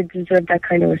understood that it deserved that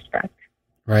kind of respect.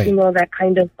 Right. That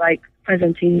kind of like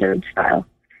presentation style.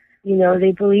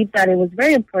 They believed that it was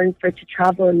very important for it to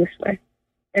travel in this way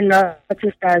and not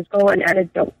just as, an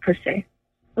anecdote per se,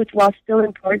 which while still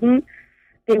important,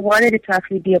 they wanted it to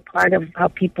actually be a part of how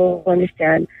people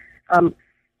understand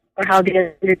or how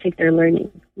they undertake their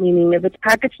learning. Meaning if it's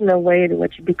packaged in a way in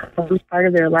which it becomes part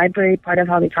of their library, part of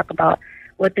how they talk about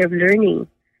what they're learning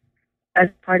as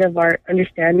part of our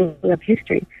understanding of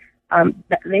history,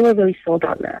 they were really sold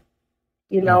on that.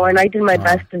 And I did my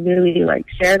best to really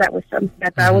share that with them.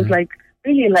 That was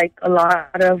really a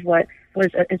lot of what was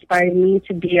inspiring me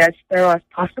to be as thorough as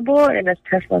possible and as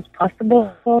careful as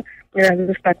possible and as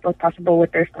respectful as possible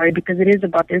with their story, because it is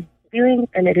about their feelings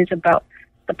and it is about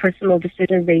the personal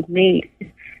decisions they made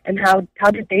and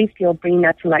how did they feel bringing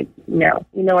that to light now.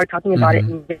 We're talking about it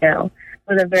now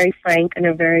with a very frank and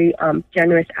a very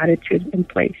generous attitude in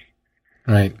place.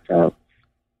 Right. So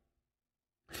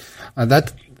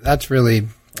that's really,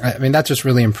 that's just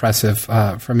really impressive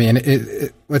for me.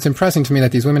 And what's impressive to me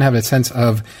that these women have a sense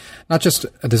of not just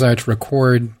a desire to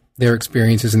record their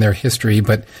experiences and their history,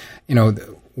 but,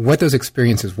 what those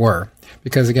experiences were.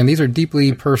 Because, again, these are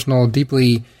deeply personal,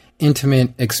 deeply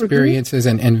intimate experiences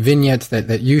and vignettes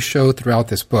that you show throughout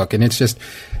this book. And it's just,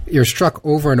 you're struck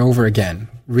over and over again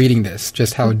reading this,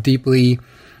 just how deeply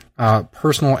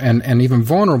personal and even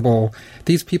vulnerable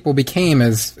these people became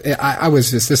as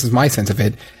this is my sense of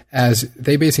it, as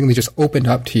they basically just opened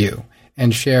up to you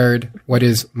and shared what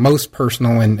is most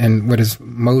personal and what is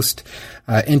most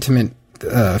intimate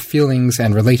feelings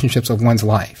and relationships of one's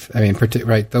life.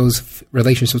 Right, those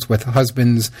relationships with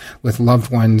husbands, with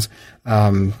loved ones,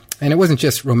 and it wasn't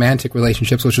just romantic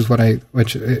relationships, which is what I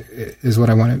want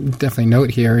to definitely note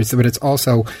here. But it's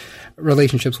also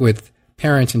relationships with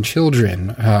parents and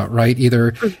children, right?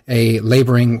 Either a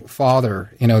laboring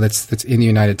father, that's in the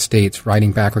United States,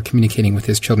 writing back or communicating with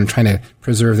his children, trying to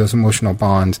preserve those emotional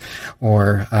bonds,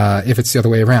 or if it's the other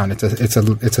way around, it's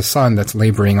a son that's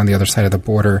laboring on the other side of the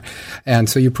border, and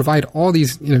so you provide all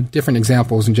these different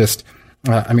examples and just.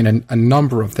 A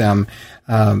number of them,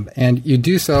 and you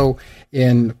do so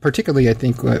in particularly. I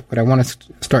think what I want to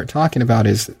start talking about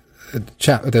is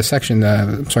section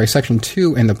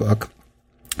 2 in the book.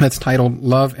 That's titled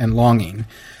 "Love and Longing."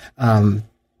 Can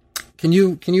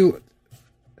you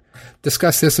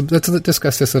discuss this? Let's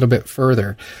discuss this a little bit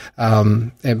further,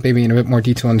 and maybe in a bit more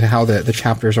detail into how the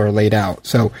chapters are laid out.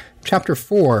 So, chapter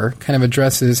 4 kind of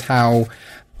addresses how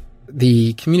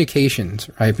the communications,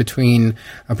 right, between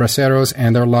braceros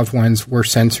and their loved ones were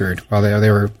censored while they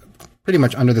were pretty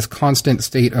much under this constant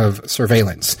state of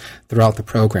surveillance throughout the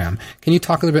program. Can you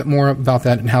talk a little bit more about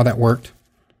that and how that worked?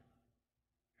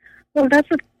 Well, that's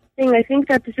the thing. I think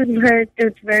that this is where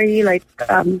it's very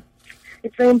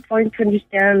it's very important to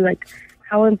understand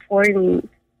how important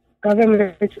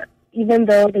governments, even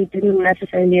though they didn't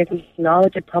necessarily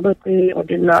acknowledge it publicly or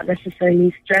did not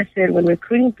necessarily stress it when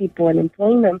recruiting people and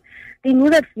employing them, they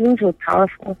knew that feelings were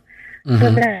powerful. Mm-hmm. So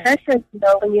in essence,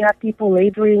 when you have people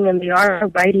laboring and they are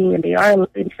writing and they are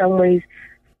in some ways,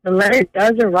 the letter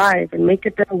does arrive and make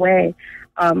it their way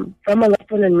from a loved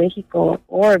one in Mexico,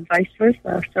 or vice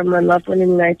versa, from a loved one in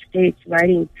the United States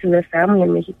writing to their family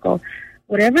in Mexico.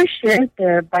 Whatever shared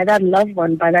there by that loved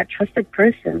one, by that trusted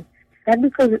person, that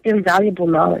becomes invaluable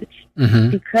knowledge,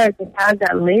 because it has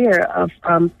that layer of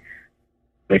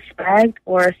respect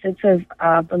or a sense of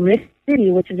validity,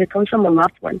 which is it comes from a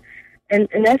loved one. And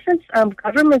in essence,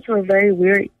 governments were very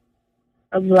weary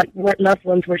of what loved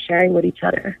ones were sharing with each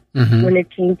other when it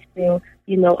came to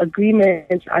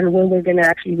agreements on when we're going to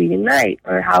actually reunite,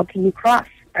 or how can you cross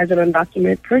as an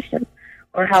undocumented person,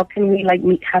 or how can we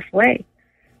meet halfway.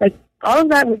 All of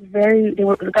that was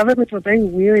the governments were very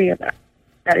weary of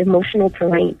that emotional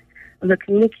terrain, of the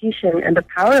communication and the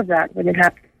power of that when it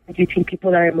happens between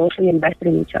people that are emotionally invested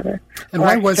in each other. And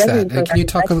why was that? Can you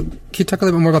talk a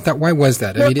little bit more about that? Why was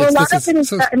that?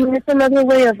 It's another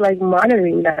way of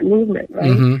monitoring that movement,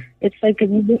 right? It's if you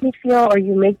make me feel, or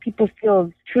you make people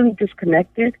feel truly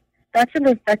disconnected that's an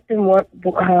effective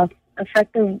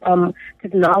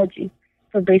technology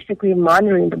for basically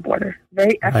monitoring the border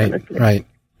very effortlessly. Right.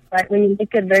 When you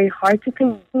make it very hard to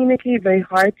communicate, very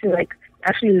hard to like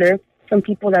actually learn from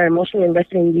people that are emotionally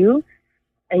invested in you,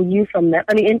 and you from them.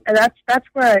 I mean, and that's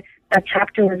where that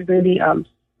chapter was really.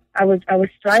 I was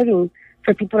striving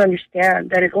for people to understand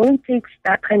that it only takes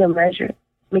that kind of measure,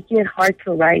 making it hard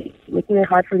to write, making it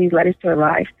hard for these letters to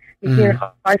arrive, making it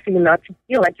hard for you not to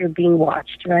feel like you're being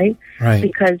watched, right? Right.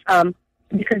 Because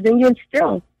then you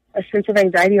instill a sense of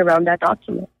anxiety around that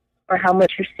document, or how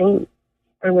much you're saying,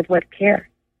 or with what care.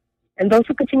 And those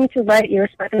who continue to write,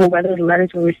 irrespective of whether the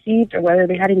letters were received or whether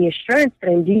they had any assurance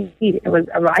that indeed it was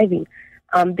arriving,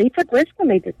 they took risks when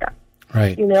they did that.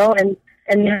 Right. You know, and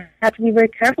you have to be very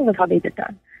careful with how they did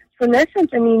that. So in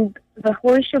essence, I mean, the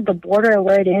whole issue of the border and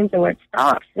where it ends and where it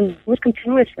stops was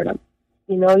continuous for them.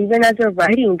 You know, even as they're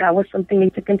writing, that was something they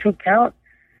took into account,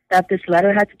 that this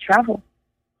letter had to travel.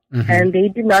 Mm-hmm. And they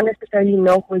did not necessarily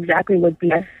know who exactly would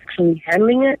be actually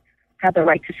handling it, had the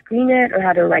right to screen it, or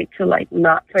had the right to, like,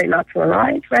 for it not to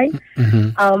arrive, right? Mm-hmm.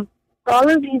 So all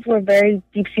of these were very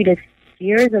deep-seated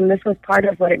fears, and this was part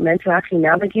of what it meant to actually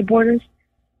navigate borders.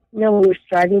 You know, we were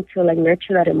striving to, like,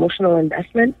 nurture that emotional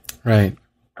investment. Right.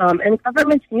 And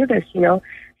governments knew this, you know.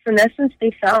 So in essence,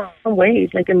 they found some ways,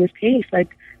 like in this case, like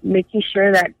making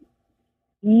sure that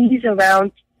ease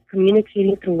around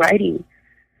communicating through writing,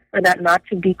 for that not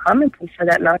to be commonplace, for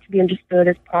that not to be understood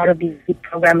as part of the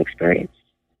program experience,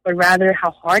 but rather how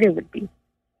hard it would be,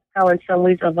 how in some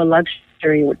ways of a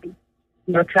luxury it would be,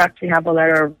 you know, to actually have a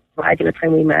letter arrive in a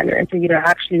timely manner, and for you to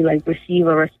actually like receive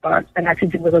a response that had to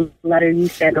do with a letter you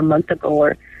sent a month ago,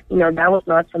 or, you know, that was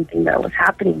not something that was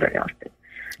happening very often.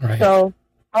 Right. So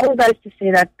all of that is to say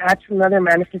that that's another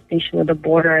manifestation of the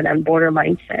border and border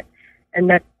mindset, and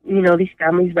that, you know, these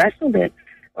families wrestled with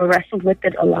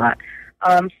it a lot.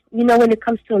 You know, when it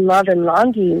comes to love and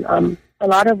longing, a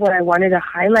lot of what I wanted to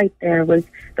highlight there was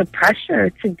the pressure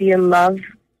to be in love,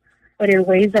 but in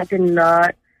ways that did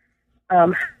not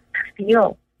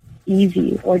feel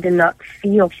easy or did not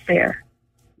feel fair.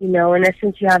 You know, in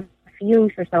essence, you have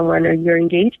feelings for someone, or you're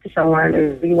engaged to someone,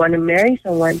 or you want to marry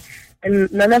someone,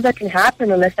 and none of that can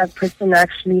happen unless that person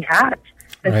actually has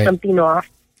something to offer.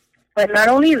 But not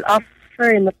only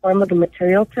offer in the form of the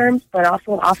material terms, but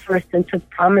also offer a sense of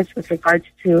promise with regards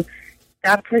to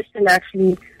that person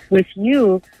actually with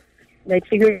you, like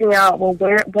figuring out, well,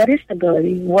 what is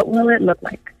stability? What will it look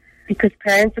like? Because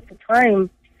parents at the time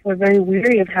were very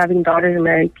weary of having daughters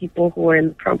marry people who were in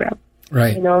the program.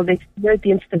 Right. You know, they feared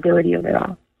the instability of it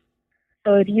all.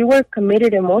 So if you were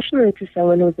committed emotionally to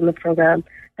someone who was in the program,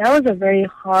 that was a very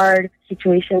hard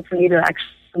situation for you to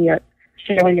actually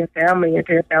share with your family, and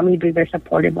for your family to be very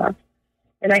supportive of.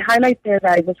 And I highlight there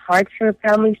that it was hard for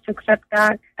families to accept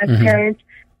that as parents.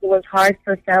 It was hard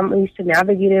for families to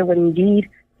navigate it when indeed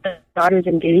the daughter is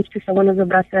engaged to someone who's a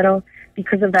bracero,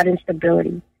 because of that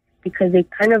instability. Because they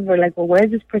kind of were like, well, where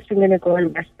is this person going to go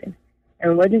invest in?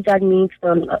 And what does that mean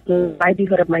for the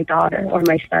livelihood of my daughter or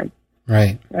my son?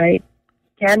 Right. Right?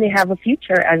 Can they have a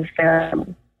future as a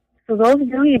family? So those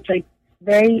really, like,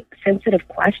 very sensitive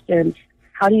questions.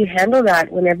 How do you handle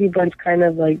that when everyone's kind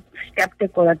of like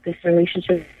skeptical that this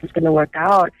relationship is going to work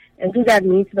out? And what does that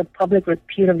mean to the public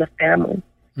repute of the family?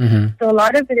 Mm-hmm. So a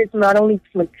lot of it is not only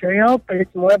material, but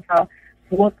it's more about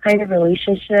what kind of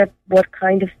relationship, what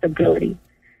kind of stability.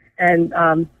 And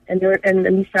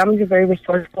these families are very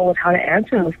resourceful with how to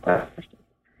answer those questions.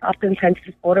 Oftentimes,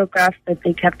 the photographs that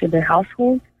they kept in their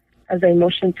household, as I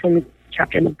mentioned in the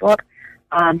chapter in the book,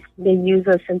 they use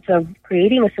a sense of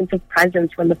creating a sense of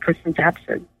presence when the person's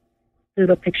absent through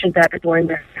the pictures that adorn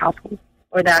their household,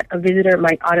 or that a visitor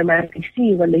might automatically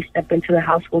see when they step into the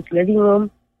household's living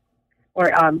room or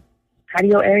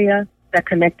patio area that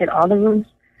connected all the rooms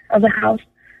of the house.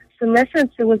 So in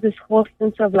essence, it was this whole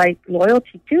sense of like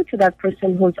loyalty too to that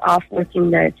person who's off working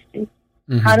there.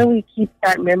 Mm-hmm. How do we keep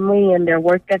that memory and their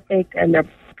work ethic and their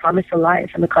promise alive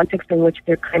in the context in which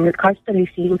they're kind of constantly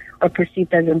seen or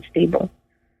perceived as unstable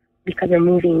because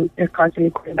they're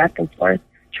constantly going back and forth,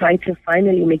 trying to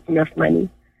finally make enough money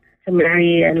to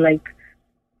marry and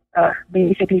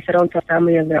basically settle into a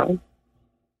family of their own.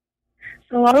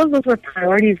 So all of those were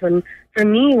priorities when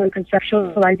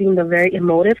conceptualizing the very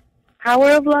emotive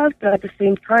power of love, but at the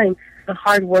same time, the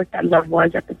hard work that love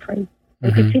was at the time.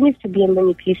 It continues to be in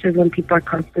many cases when people are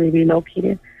constantly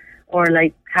relocated or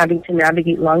like having to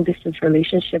navigate long distance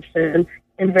relationships and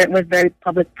with very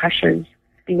public pressures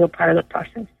being a part of the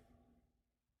process.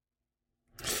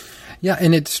 Yeah,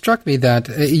 and it struck me that,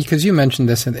 because you mentioned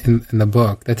this in the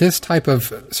book, that this type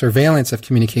of surveillance of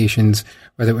communications,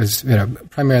 whether it was,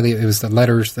 primarily it was the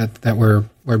letters that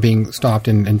were being stopped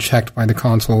and checked by the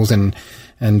consuls and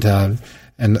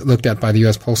looked at by the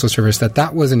U.S. Postal Service,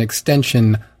 that was an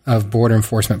extension of border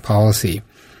enforcement policy.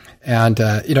 And,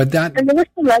 that... And it was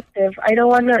selective. I don't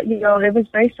want to, it was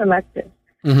very selective.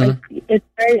 Mm-hmm. Like, it's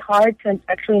very hard to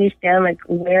actually understand, like,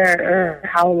 where or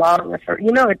how long or for,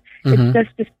 mm-hmm. it's just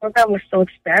this program was so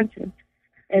expansive.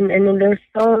 And then there were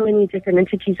so many different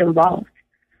entities involved.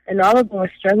 And all of them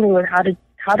were struggling with how to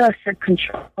assert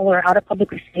control or how to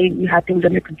publicly say you had things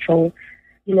under control.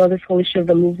 This whole issue of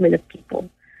the movement of people.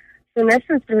 So in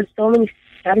essence, there were so many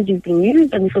strategies being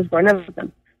used, and this was one of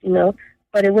them,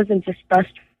 But it wasn't just a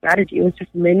strategy. It was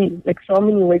just so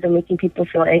many ways of making people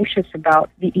feel anxious about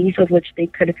the ease with which they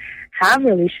could have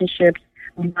relationships,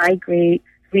 migrate,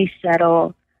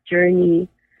 resettle, journey,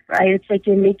 right? It's like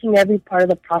you're making every part of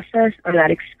the process or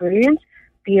that experience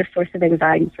be a source of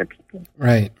anxiety for people.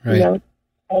 Right.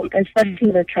 Especially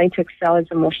when they're trying to excel as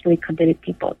emotionally committed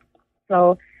people.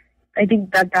 So I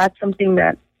think that's something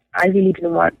that I really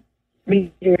didn't want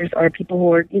readers or people who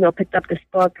were, picked up this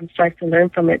book and started to learn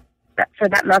from it, for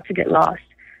that not to get lost.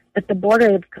 But the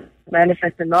border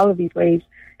manifests in all of these ways,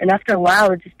 and after a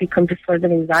while, it just becomes a source of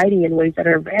anxiety in ways that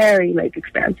are very,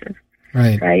 expansive.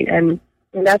 Right? And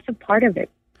that's a part of it.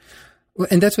 Well,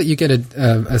 and that's what you get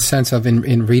a sense of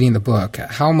in reading the book,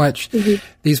 how much mm-hmm.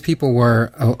 these people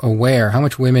were aware, how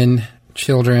much women,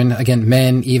 children, again,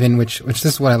 men even, which this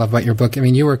is what I love about your book. I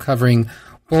mean, you were covering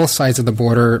both sides of the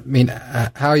border. I mean,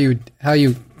 how you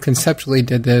conceptually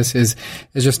did this is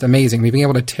just amazing. Being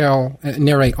able to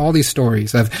narrate all these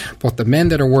stories of both the men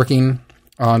that are working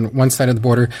on one side of the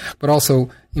border, but also,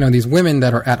 these women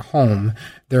that are at home.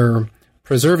 They're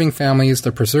preserving families.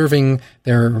 They're preserving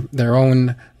their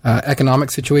own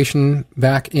economic situation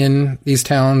back in these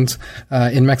towns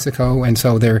in Mexico. And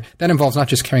so that involves not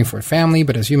just caring for a family,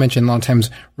 but as you mentioned, a lot of times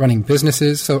running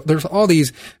businesses. So there's all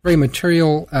these very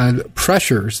material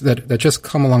pressures that just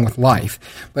come along with life.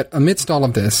 But amidst all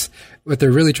of this, what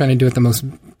they're really trying to do at the most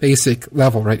basic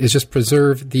level, right, is just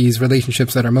preserve these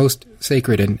relationships that are most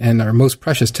sacred and are most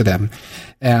precious to them.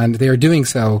 And they are doing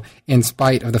so in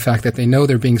spite of the fact that they know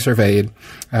they're being surveyed.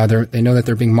 They know that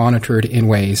they're being monitored in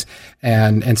ways.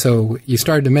 And so you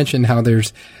started to mention how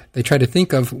they try to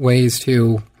think of ways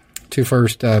to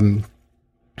first, it's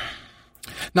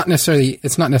not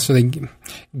necessarily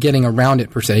getting around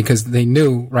it per se, because they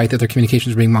knew, right, that their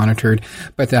communications were being monitored,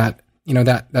 but that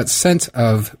sense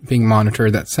of being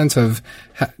monitored, that sense of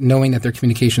knowing that their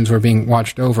communications were being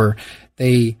watched over,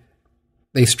 they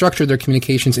structured their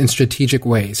communications in strategic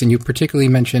ways. And you particularly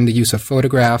mentioned the use of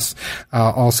photographs,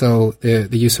 also the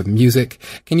use of music.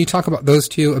 Can you talk about those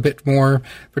two a bit more?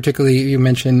 Particularly, you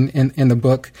mentioned in the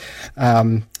book,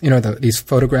 these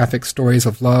photographic stories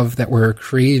of love that were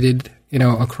created,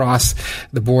 across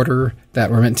the border that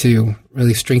were meant to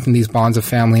really strengthen these bonds of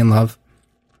family and love.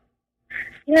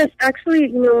 Yes, actually,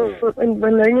 when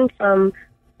learning from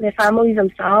the families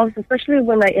themselves, especially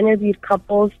when I interviewed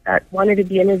couples that wanted to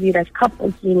be interviewed as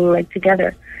couples, meaning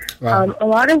together. Wow. A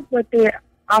lot of what they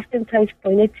oftentimes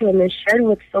pointed to and they shared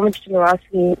with so much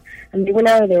generosity, and they went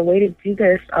out of their way to do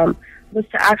this, was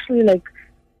to actually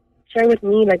share with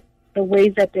me the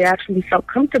ways that they actually felt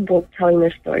comfortable telling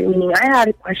their story. Meaning I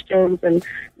had questions, and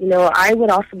I would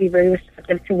also be very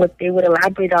receptive to what they would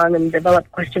elaborate on and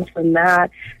develop questions from that.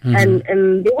 Mm-hmm.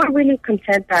 And they were really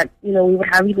content that we were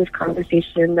having this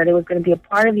conversation, that it was going to be a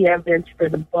part of the evidence for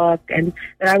the book, and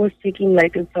that I was taking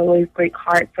in some ways great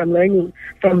heart from learning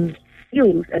from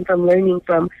feelings and from learning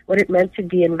from what it meant to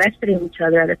be invested in each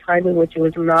other at a time in which it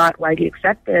was not widely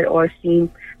accepted or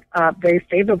seen very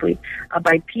favorably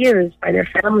by peers, by their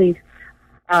families.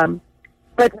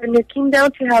 But when it came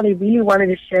down to how they really wanted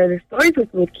to share their stories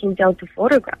with me, it came down to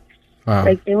photographs. Wow.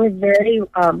 They were very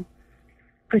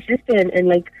persistent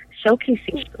in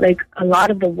showcasing a lot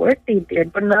of the work they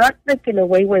did, but not in a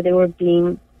way where they were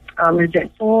being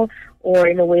resentful or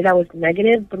in a way that was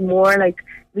negative, but more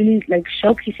really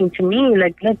showcasing to me,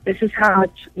 look, this is how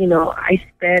much, I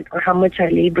spent or how much I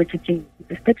labored to take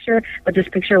this picture, but this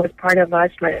picture was part of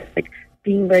us,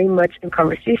 being very much in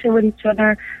conversation with each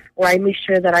other, or I made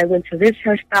sure that I went to this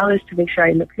hairstylist to make sure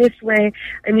I look this way.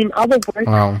 I mean, all the work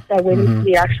that went into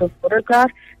the actual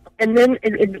photograph. And then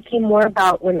it became more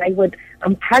about when I would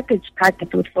package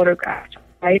with photographs,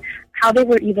 right? How they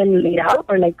were even laid out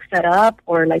or set up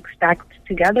or stacked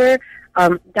together.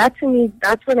 That to me,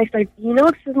 that's when I started,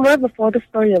 this is more of a photo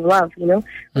story of love, when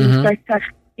you start to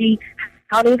actually see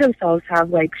how they themselves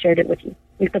have shared it with you.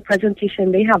 like the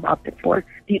presentation they have opted for,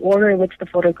 the order in which the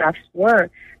photographs were,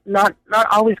 not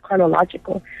always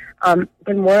chronological,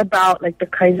 but more about like the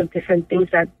kinds of different things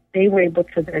that they were able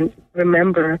to then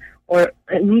remember or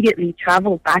immediately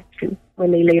travel back to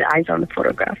when they laid eyes on the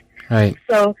photograph. Right.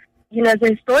 So, as a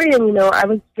historian, I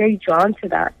was very drawn to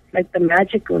that, like the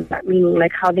magic of that, meaning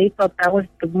like how they felt that was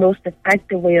the most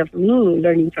effective way of me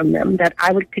learning from them, that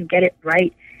I could get it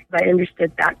right if I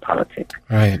understood that politics.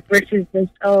 Right. Versus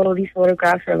just, these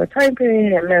photographs are of a time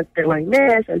period and that they're wearing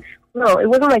this. And no, it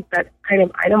wasn't like that kind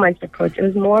of itemized approach. It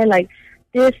was more like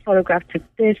this photograph took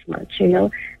this much,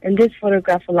 and this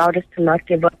photograph allowed us to not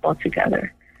give up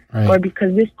altogether. Right. Or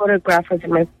because this photograph was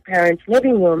in my parents'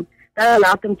 living room, that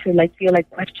allowed them to like feel like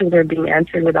questions are being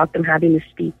answered without them having to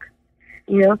speak.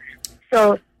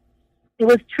 So it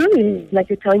was truly like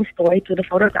you're telling story through the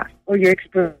photograph, or you're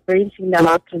experiencing them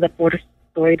out through the photo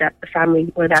story that the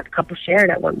family or that couple shared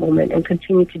at one moment and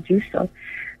continue to do so.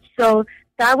 So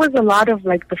that was a lot of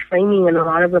like the framing and a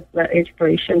lot of the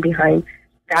inspiration behind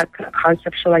that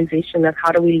conceptualization of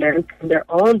how do we learn from their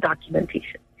own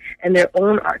documentation and their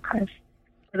own archives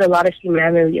with a lot of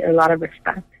humanity and a lot of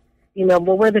respect.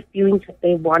 What were the feelings that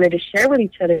they wanted to share with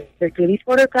each other through these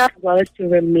photographs, as well as to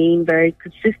remain very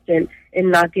consistent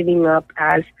in not giving up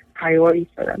as priority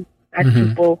for them, as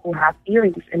people who have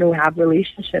feelings and who have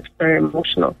relationships that are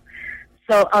emotional.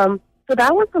 So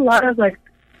that was a lot of like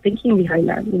thinking behind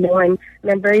that, and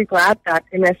I'm very glad that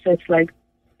in essence, like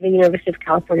the University of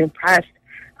California Press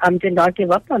did not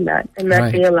give up on that, and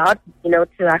that they allowed,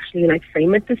 to actually like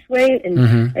frame it this way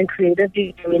and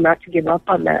creatively, not to give up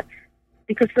on that.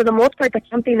 Because for the most part, that's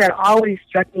something that always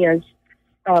struck me as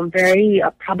very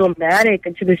problematic,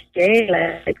 and to this day,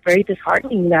 like very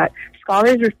disheartening, that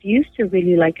scholars refuse to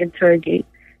really like interrogate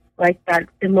like that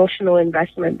emotional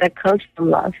investment that comes from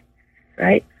love,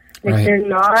 right? Like they're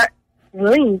not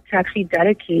willing to actually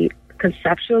dedicate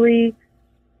conceptually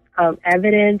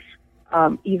evidence,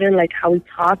 even like how we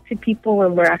talk to people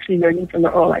when we're actually learning from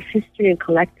their own life history and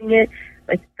collecting it,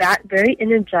 like that very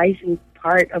energizing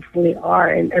part of who they are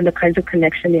and the kinds of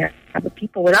connection they have with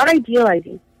people without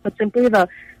idealizing, but simply the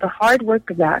hard work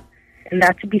of that, and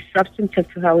that to be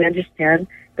substantive to how we understand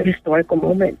the historical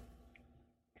moment.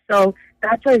 So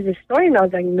that's why as a historian, I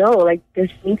was like, no, like this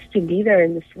needs to be there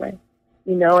in this way,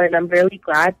 and I'm really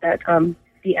glad that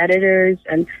the editors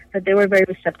and that they were very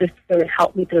receptive to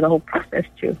help me through the whole process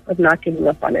too, of not giving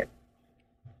up on it.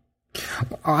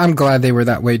 I'm glad they were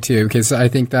that way too, because I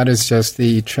think that is just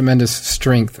the tremendous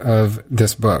strength of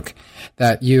this book,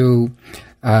 that you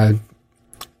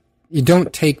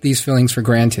don't take these feelings for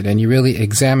granted, and you really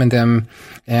examine them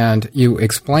and you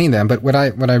explain them. But what I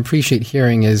appreciate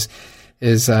hearing is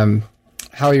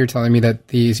how you're telling me that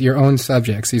your own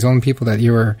subjects, these own people that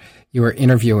you were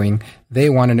interviewing, they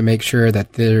wanted to make sure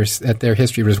that their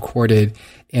history was recorded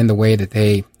in the way that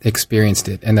they experienced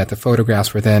it, and that the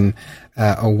photographs were then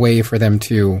a way for them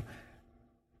to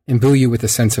imbue you with a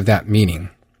sense of that meaning,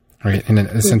 right, and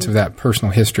a sense of that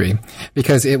personal history.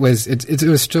 Because it was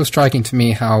still striking to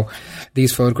me how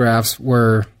these photographs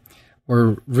were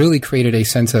really created a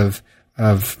sense of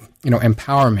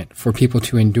empowerment for people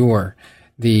to endure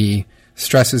the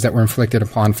stresses that were inflicted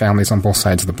upon families on both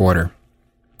sides of the border.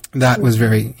 That was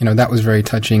very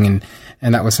touching,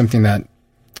 and that was something that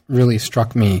really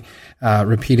struck me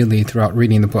repeatedly throughout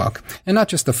reading the book. And not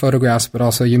just the photographs, but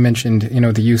also you mentioned,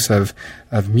 the use of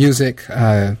music,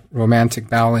 romantic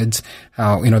ballads,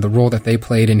 how, the role that they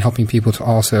played in helping people to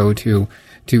also to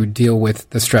deal with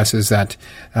the stresses that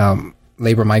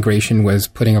labor migration was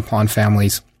putting upon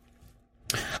families.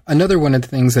 Another one of the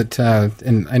things that,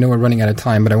 and I know we're running out of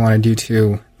time, but I wanted you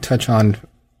to touch on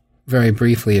very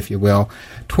briefly, if you will,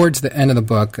 towards the end of the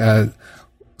book,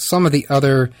 some of the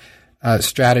other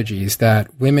strategies that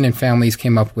women and families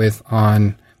came up with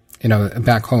on,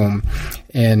 back home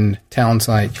in towns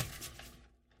like,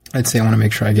 let's see, I want to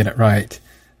make sure I get it right,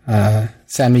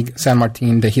 San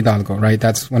Martin de Hidalgo, right?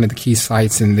 That's one of the key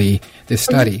sites in this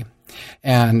study.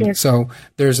 And so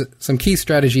there's some key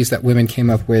strategies that women came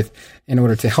up with in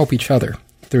order to help each other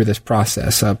through this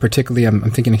process. Particularly, I'm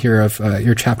thinking here of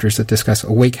your chapters that discuss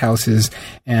awake houses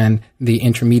and the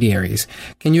intermediaries.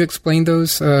 Can you explain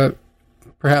those,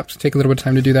 perhaps take a little bit of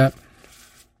time to do that?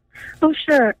 Oh,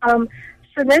 sure. So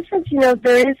in essence,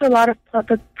 there is a lot of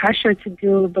public pressure to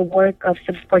do the work of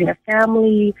supporting a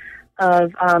family,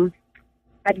 of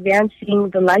advancing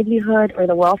the livelihood or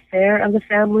the welfare of the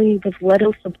family with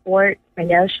little support,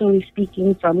 financially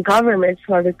speaking, from governments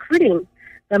who are recruiting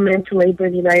them into labor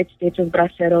in the United States as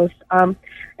braceros.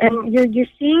 And you're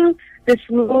seeing this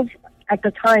move at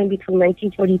the time between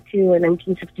 1942 and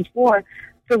 1964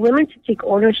 for women to take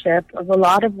ownership of a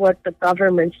lot of what the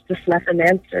governments just left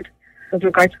unanswered with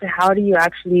regards to how do you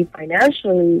actually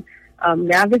financially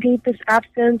navigate this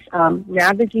absence,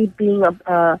 navigate being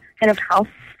a head of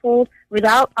household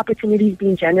without opportunities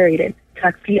being generated to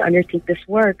actually undertake this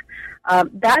work.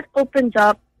 That opens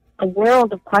up a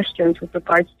world of questions with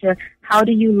regards to how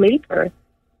do you labor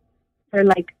for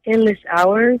like endless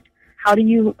hours? How do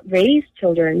you raise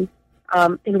children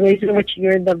in ways in which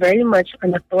you're very much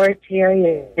an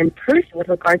authoritarian person with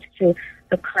regards to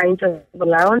the kinds of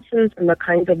allowances and the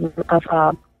kinds of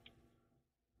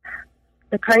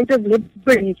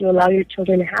liberties you allow your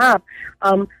children to have.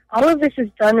 All of this is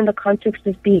done in the context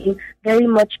of being very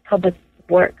much public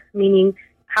work, meaning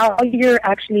how you're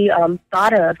actually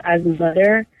thought of as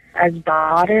mother, as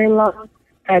daughter-in-law,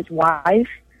 as wife.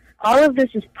 All of this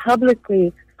is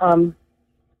publicly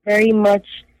very much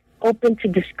open to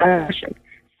discussion.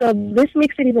 So this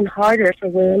makes it even harder for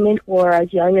women who are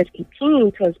as young as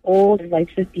 18 to as old as like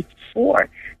 54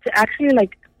 to actually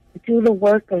like do the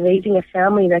work of raising a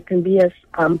family that can be as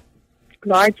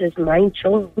large as 9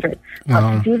 children.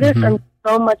 To do this and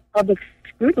so much public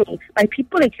scrutiny by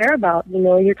people they care about. You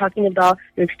know, you're talking about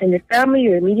your extended family,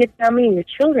 your immediate family, and your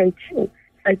children too.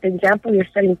 Like the example you're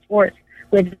setting forth,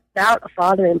 without a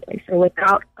father in place or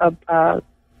without a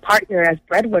partner as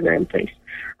breadwinner in place.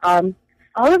 All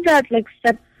of that like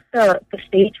sets the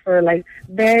stage for like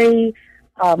very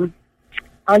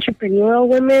entrepreneurial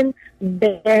women,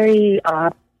 very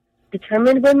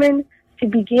determined women to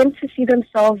begin to see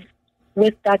themselves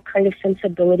with that kind of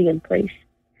sensibility in place.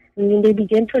 I mean, they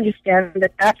begin to understand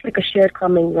that that's like a shared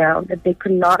common ground that they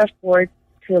could not afford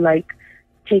to like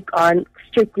take on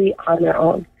strictly on their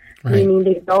own. Right. Meaning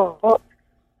they don't.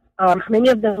 Many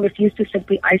of them refuse to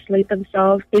simply isolate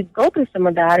themselves. They go through some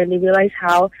of that and they realize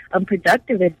how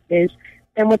unproductive it is.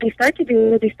 And what they start to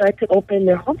do is they start to open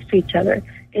their homes to each other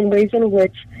in ways in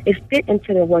which it fit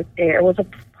into their workday or was a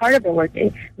part of their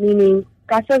workday. Meaning,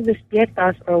 casas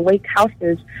despiertas or wake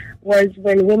houses was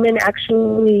when women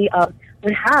actually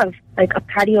would have like a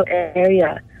patio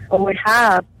area or would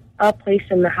have a place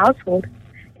in the household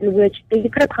in which they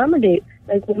could accommodate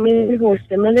like women who were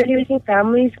similarly raising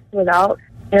families without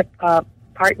their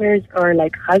partners or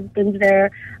like husbands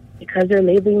there because they're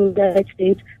laboring in the United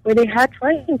States, where they had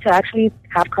time to actually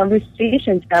have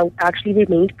conversations that actually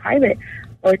remained private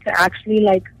or to actually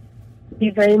like be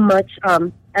very much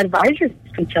advisors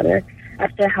to each other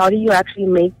as to how do you actually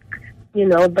make, you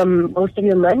know, the most of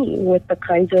your money with the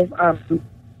kinds of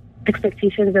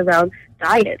expectations around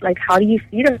diet. Like how do you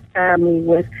feed a family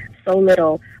with so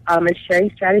little? And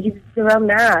sharing strategies around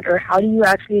that, or how do you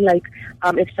actually like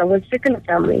if someone's sick in the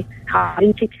family, how do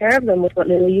you take care of them with what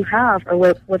little you have, or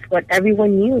with what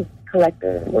everyone knew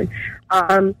collectively?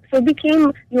 So it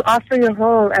became you offer your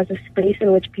home as a space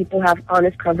in which people have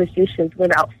honest conversations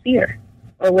without fear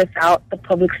or without the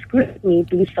public scrutiny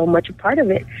being so much a part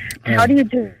of it. And how do you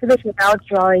do this without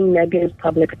drawing negative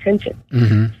public attention? So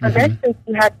in essence,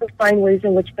 you had to find ways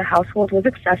in which the household was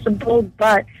accessible,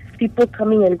 but people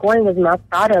coming and going was not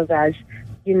thought of as,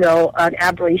 you know, an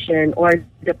aberration or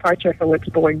departure from what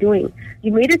people were doing.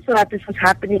 You made it so that this was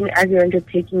happening as you're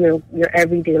undertaking your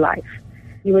everyday life.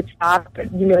 You would stop,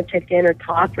 you know, check in or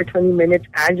talk for 20 minutes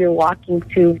as you're walking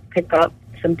to pick up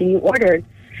something you ordered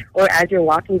or as you're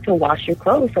walking to wash your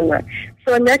clothes somewhere.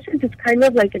 So in essence, it's kind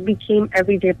of like it became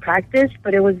everyday practice,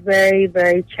 but it was very,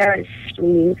 very cherished. I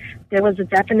mean, there was a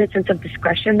definite sense of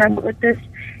discretion that went with this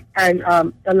and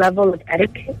the level of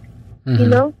etiquette. You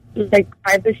know, like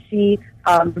privacy,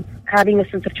 having a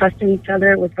sense of trust in each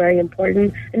other was very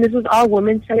important. And this was all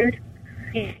women-centered.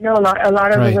 You know, a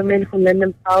lot of the women who lend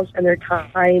themselves and their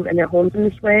time and their homes in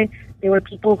this way, they were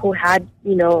people who had,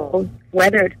 you know,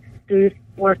 weathered through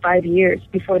 4 or 5 years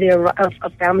before they arrived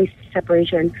of family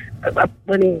separation,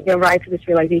 when they arrived to this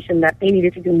realization that they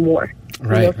needed to do more.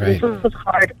 Right, you know, so this was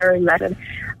hard earned lesson.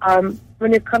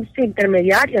 When it comes to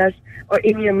intermediarias or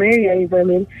intermediary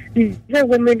women, these are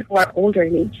women who are older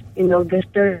in age. You know, they're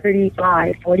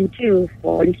 35, 42,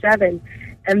 47,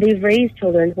 and they've raised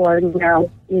children who are now,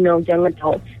 you know, young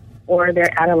adults or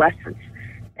they're adolescents.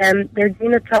 And they're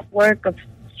doing the tough work of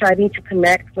striving to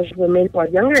connect with women who are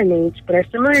younger in age, but are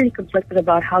similarly conflicted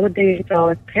about how they feel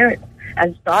as parents,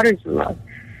 as daughters-in-law.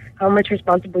 How much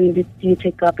responsibility do you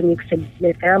take up in the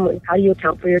extended family? How do you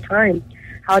account for your time?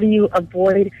 How do you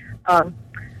avoid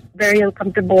very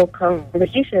uncomfortable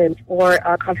conversations or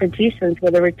confrontations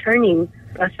with a returning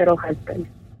settled husband?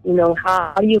 You know,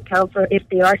 how do you account for if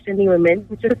they are sending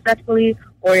remittances successfully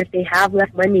or if they have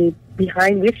left money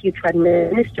behind with you to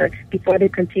administer before they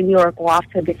continue or go off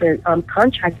to a different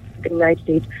contract in the United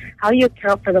States? How do you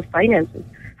account for the finances?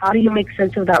 How do you make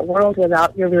sense of that world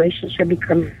without your relationship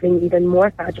becoming even more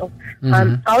fragile?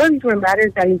 All of these were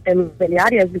matters that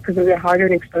intermediarias, because of their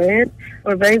hard-earned experience,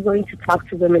 were very willing to talk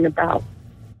to women about.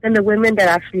 And the women that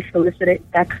actually solicited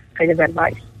that kind of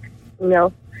advice, you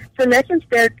know? So in essence,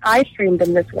 I framed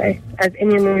them this way, as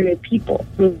intermediate people,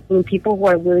 meaning people who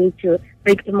are willing to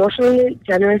emotionally,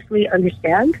 generously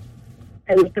understand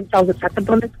and make themselves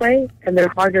acceptable in this way, and their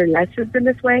hard-earned lessons in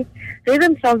this way. They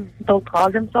themselves don't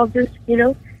call themselves this, you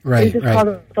know? Right, they just call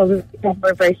themselves that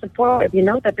were very supportive, you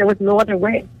know, that there was no other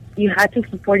way. You had to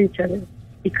support each other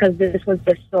because this was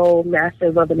just so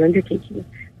massive of an undertaking.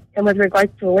 And with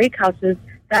regards to wake houses,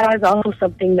 that is also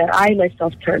something that I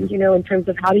myself turned, you know, in terms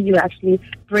of how do you actually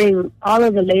bring all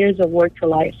of the layers of work to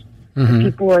life.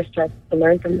 People were stressed to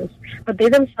learn from this. But they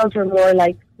themselves were more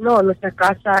like, no, nuestra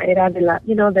casa era de la,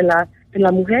 you know, de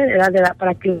la mujer, era de la,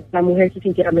 para que la mujer se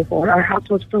sintiera mejor. Our house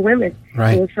was for women.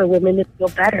 Right. It was for women to feel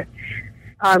better.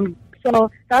 So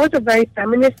that was a very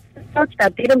feminist approach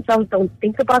that they themselves don't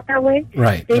think about that way.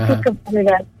 Right. They think about it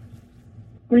as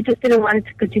we just didn't want it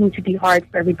to continue to be hard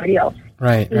for everybody else.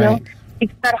 Right, you know?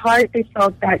 It's that hard. They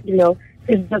felt that, you know,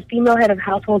 if the female head of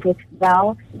household was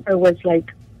well or was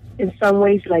like in some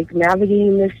ways like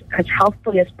navigating this as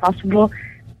healthfully as possible,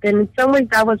 then in some ways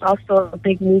that was also a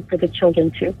big need for the children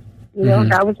too. You know,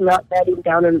 that was not letting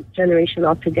down a generation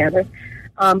altogether.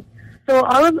 So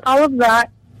all of that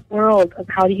world of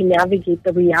how do you navigate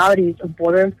the realities of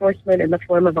border enforcement in the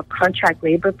form of a contract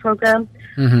labor program,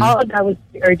 all of that was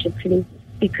urgent to me,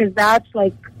 because that's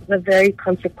like the very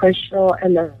consequential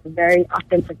and the very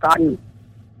often forgotten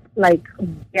like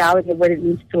reality of what it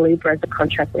means to labor as a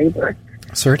contract laborer.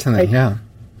 Certainly, like,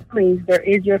 please, there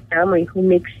is your family who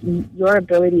makes your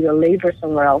ability to labor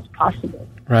somewhere else possible.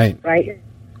 Right. Right.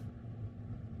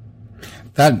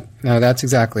 That's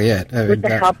exactly it. With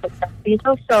the help of that, you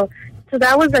know, so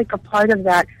that was like a part of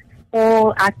that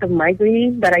whole act of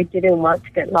migrating that I didn't want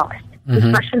to get lost,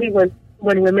 especially when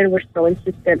women were so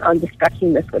insistent on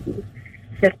discussing this with me.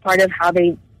 Just part of how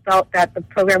they felt that the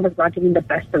program was not doing the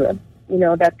best of them, you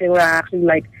know, that they were actually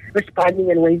like responding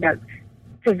in ways that,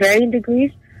 to varying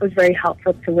degrees, was very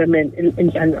helpful to women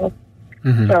in general.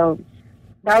 So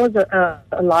that was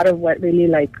a lot of what really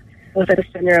like was at the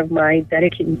center of my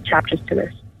dedicated chapters to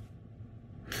this.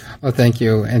 Well, thank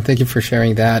you, and thank you for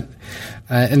sharing that.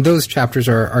 And those chapters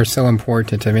are so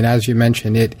important. I mean, as you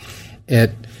mentioned,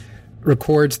 it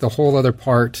records the whole other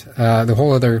part, the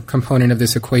whole other component of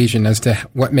this equation as to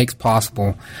what makes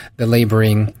possible the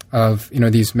laboring of, you know,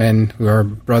 these men who are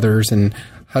brothers and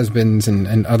husbands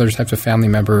and other types of family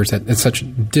members at such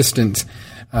distant,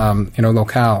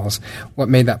 locales. What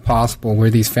made that possible were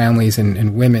these families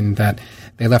and women that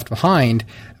they left behind,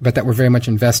 but that were very much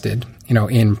invested, you know,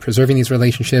 in preserving these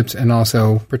relationships and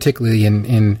also particularly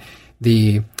in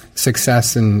the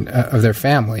success of their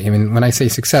family. I mean, when I say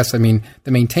success, I mean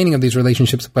the maintaining of these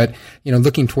relationships, but, you know,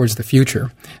 looking towards the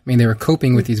future. I mean, they were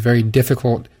coping with these very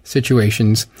difficult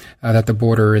situations that the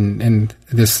border and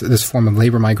this form of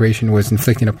labor migration was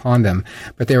inflicting upon them.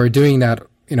 But they were doing that,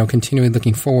 you know, continually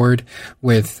looking forward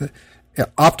with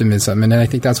optimism. And I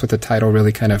think that's what the title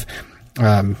really kind of,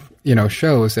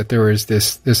 shows, that there was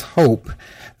this hope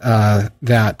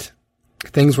that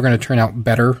things were going to turn out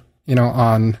better, you know,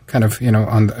 on kind of, you know,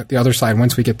 on the other side.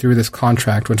 Once we get through this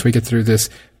contract, once we get through this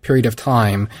period of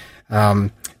time,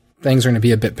 things are going to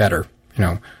be a bit better, you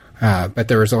know. But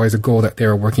there was always a goal that they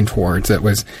were working towards that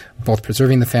was both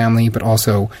preserving the family, but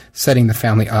also setting the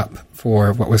family up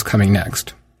for what was coming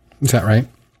next. Is that right?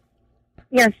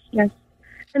 Yes.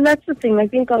 And that's the thing. I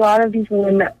think a lot of these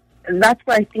women, that's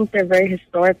why I think they're very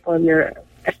historical in their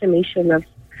estimation of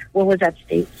what was at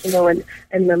stake, you know, and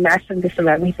the massiveness of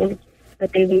everything,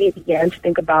 that they really began to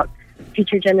think about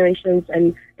future generations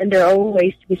and their own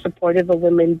ways to be supportive of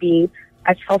women being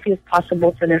as healthy as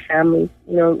possible for their families,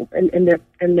 you know, and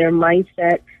their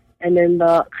mindset, and then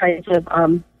the kinds of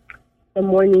the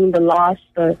mourning, the loss,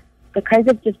 the kinds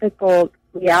of difficult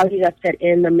reality that set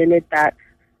in the minute that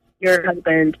your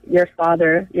husband, your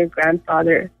father, your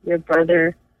grandfather, your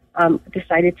brother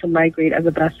decided to migrate as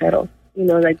a bracero. You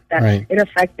know, like that. Right. It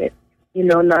affected, you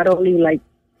know, not only like,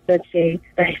 let's say,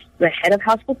 the head of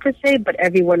household per se, but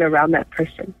everyone around that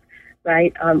person,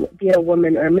 right? Be it a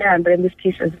woman or a man, but in this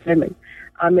case, as women.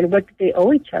 And what did they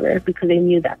owe each other? Because they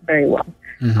knew that very well.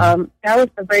 Mm-hmm. That was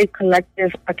a very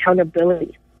collective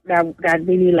accountability that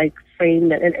really like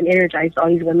framed and energized all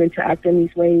these women to act in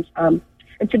these ways and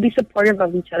to be supportive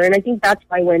of each other. And I think that's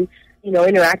why when, you know,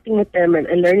 interacting with them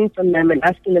and learning from them and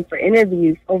asking them for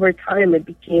interviews, over time it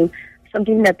became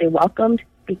something that they welcomed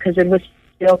because it was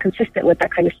still consistent with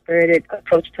that kind of spirited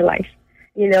approach to life.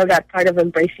 You know, that part of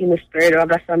embracing the spirit, or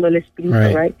abrazando el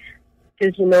espíritu, right?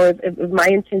 Because, you know, if my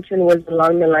intention was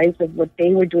along the lines of what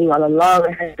they were doing all along,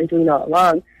 I had been doing all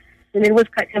along, then it was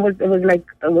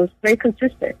very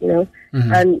consistent, you know.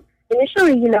 Mm-hmm. And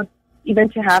initially, you know, even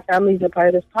to have families a part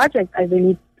of this project, I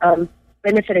really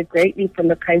benefited greatly from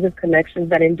the kinds of connections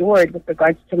that endured with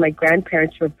regards to my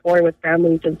grandparents' rapport with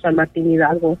families in San Martín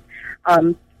Hidalgo.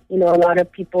 You know, a lot of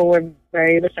people were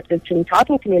very receptive to me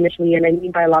talking to me initially, and I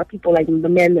mean by a lot of people, like the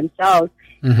men themselves,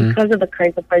 mm-hmm. because of the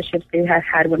kinds of friendships they had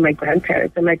had with my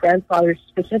grandparents and my grandfather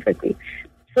specifically.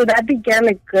 So that began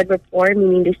a good rapport,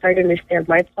 meaning they started to understand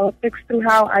my politics through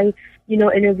how I, you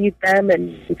know, interviewed them,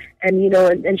 and you know,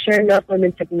 and sure enough,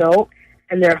 women took note,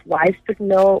 and their wives took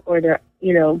note, or their,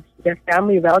 you know, their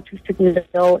family relatives took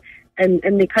note, and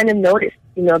they kind of noticed,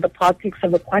 you know, the politics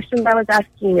of the questions I was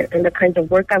asking and the kinds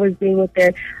of work I was doing with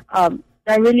it.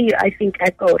 That really, I think,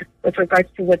 echoed with regards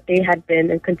to what they had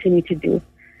been and continue to do,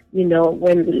 you know,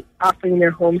 when offering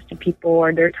their homes to people,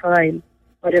 or their time,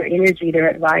 or their energy, their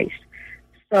advice.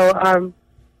 So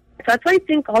that's why I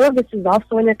think all of this is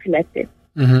also interconnected,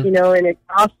 mm-hmm. you know, and it's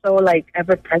also like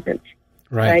ever present,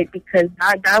 right? Because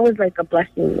that was like a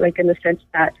blessing, like in the sense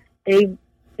that they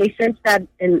sensed that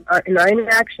in our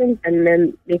interactions, and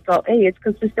then they felt, hey, it's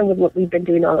consistent with what we've been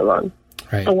doing all along.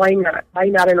 Right. So why not? Why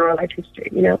not in our life history,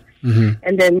 you know? Mm-hmm.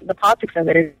 And then the politics of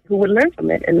it, and who would learn from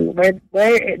it, and where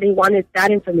they wanted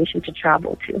that information to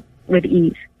travel to with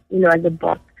ease, you know, as a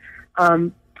book.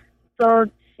 So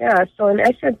in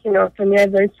essence, you know, for me,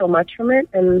 I've learned so much from it,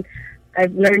 and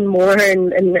I've learned more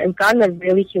and gotten a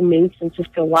really humane sense as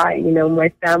to why, you know,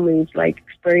 my family's, like,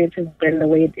 experience has been the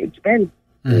way it's been,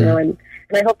 mm-hmm. you know, and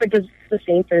I hope it does the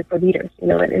same for leaders, you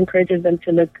know. It encourages them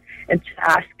to look and to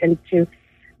ask and to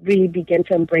really begin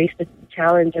to embrace the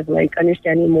challenge of, like,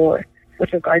 understanding more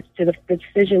with regards to the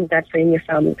decisions that frame your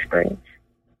family experience,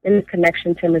 and the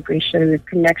connection to immigration, and the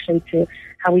connection to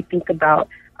how we think about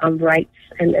rights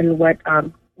and what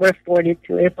we're afforded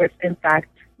to, if we're, in fact,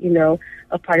 you know,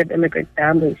 a part of immigrant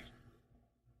families.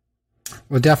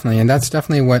 Well, definitely, and that's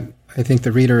definitely what I think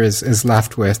the reader is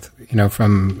left with, you know,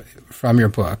 from your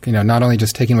book. You know, not only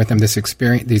just taking with them this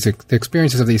experience, the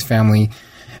experiences of these families,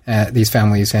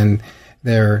 and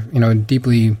their, you know,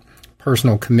 deeply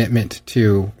personal commitment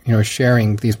to, you know,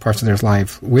 sharing these parts of their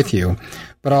life with you,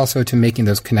 but also to making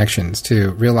those connections,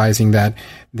 to realizing that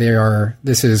the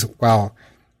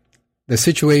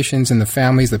situations and the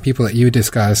families, the people that you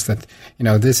discuss, that, you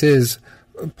know, this is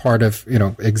part of, you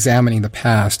know, examining the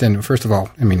past. And first of all,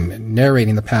 I mean,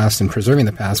 narrating the past and preserving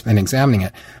the past and examining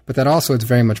it, but that also it's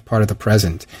very much part of the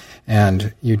present.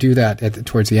 And you do that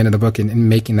towards the end of the book in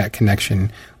making that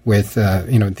connection with,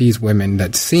 you know, these women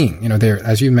that seeing, you know, they're,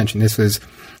 as you mentioned, this was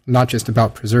not just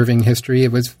about preserving history.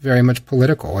 It was very much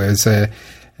political. It was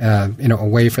you know, a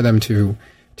way for them to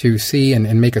see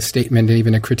and make a statement, and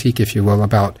even a critique, if you will,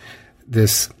 about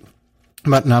this,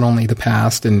 but not only the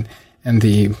past and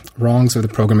the wrongs of the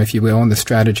program, if you will, and the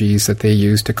strategies that they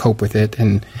use to cope with it,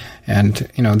 and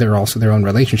you know, they're also their own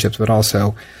relationships, but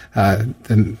also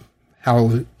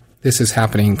how this is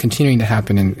happening, continuing to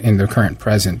happen in the current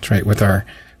present, right, with our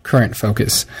current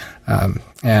focus,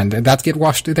 and that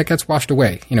gets washed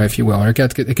away, you know, if you will, or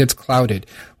it gets clouded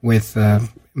with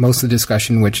most of the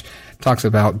discussion, which talks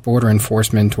about border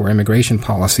enforcement or immigration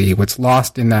policy. What's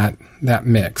lost in that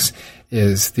mix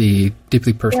is the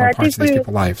deeply personal parts of these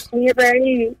people's lives. We're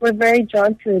very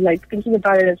drawn to, like, thinking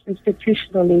about it as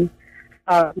institutionally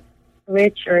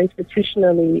rich, or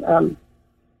institutionally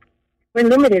we're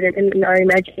limited in our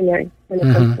imaginary when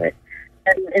it comes to it.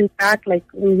 And in fact, like,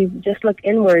 when you just look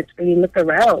inwards, when you look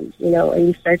around, you know, and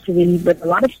you start to really, with a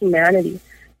lot of humanity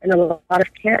and a lot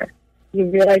of care, you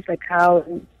realize, like, how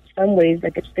in some ways,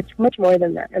 like, it's much more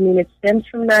than that. I mean, it stems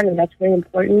from that, and that's very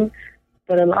important,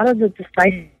 but a lot of the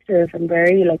decisive and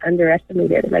very, like,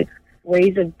 underestimated, like,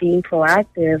 ways of being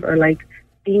proactive, or, like,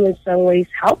 being in some ways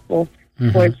helpful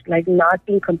towards, like, not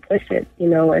being complicit, you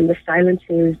know, in the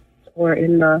silences, or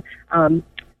in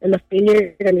the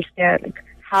failure to understand, like,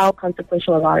 how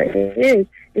consequential a lot of it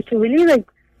is to really, like,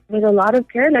 with a lot of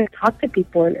care, like, talk to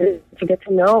people and to get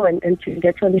to know and to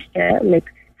get to understand, like,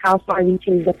 how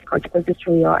far-reaching the consequences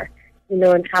truly are, you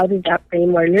know, and how does that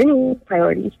frame our learning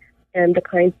priorities and the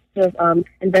kinds of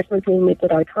investments we make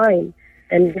with our time,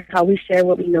 and how we share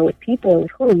what we know with people and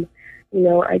with whom. You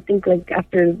know, I think, like,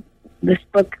 after this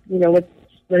book, you know,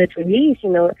 when it's released,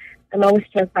 you know, I'm always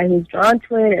struck by who's drawn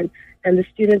to it, and the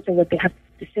students and what they have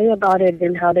to say about it,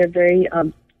 and how they're very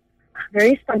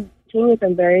very spontaneous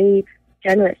and very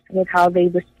generous with how they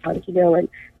respond, you know, and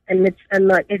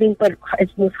I think what is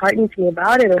most heartening to me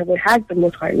about it, or what has been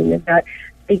most heartening, is that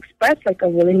they express like a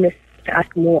willingness to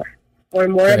ask more, or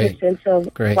more of a sense of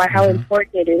how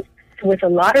important it is to, with a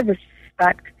lot of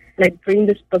respect, like bring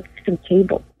this book to the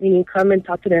table, meaning come and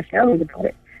talk to their families about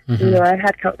it. Mm-hmm. You know, I've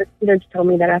had countless students tell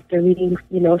me that after reading,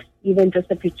 you know, even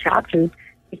just a few chapters,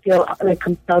 they feel like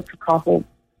compelled to call home.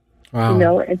 Wow. You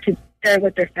know, and to share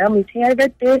with their families, hey, I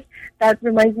read this, that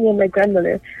reminds me of my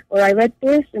grandmother, or I read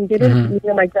this and didn't, you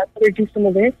know, my grandmother do some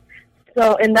of this.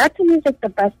 So, and that to me is like the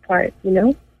best part, you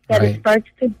know, that it starts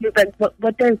to do that.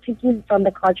 What they're teaching from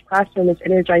the college classroom is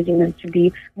energizing them to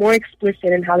be more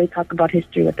explicit in how they talk about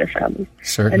history with their families.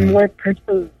 Certainly. And more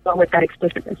personal with that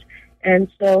explicitness. And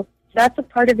so that's a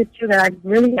part of it too that I'm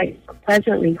really like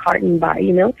pleasantly heartened by,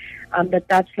 you know,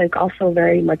 that's like also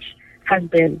very much has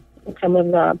been some of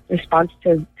the response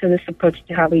to this approach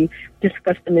to how we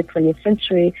discuss the mid-20th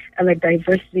century and the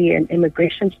diversity and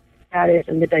immigration status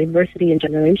and the diversity in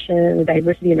generation and the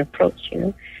diversity in approach, you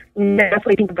know. And that's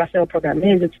what I think the Bracero program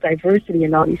is. It's diversity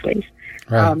in all these ways,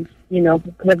 you know,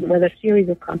 with a series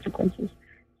of consequences.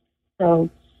 So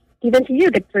even to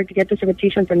you, to get this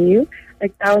invitation from you,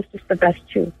 like that was just the best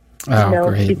too. Oh, you know,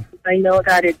 great. I know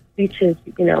that it reaches,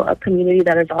 you know, a community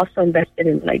that is also invested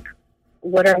in, like,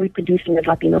 what are we producing as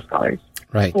Latino scholars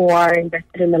who are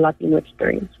invested in the Latino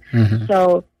experience. Mm-hmm.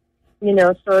 So, you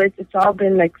know, so it's all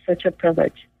been, like, such a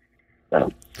privilege.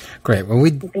 So great. Well,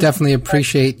 we definitely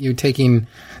appreciate you taking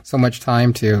so much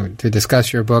time to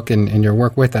discuss your book and your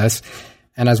work with us.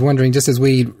 And I was wondering, just as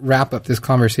we wrap up this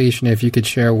conversation, if you could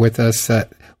share with us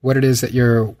what it is that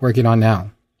you're working on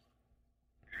now.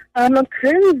 I'm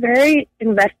currently very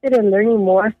invested in learning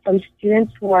more from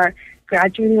students who are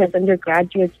graduating as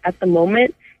undergraduates at the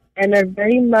moment and are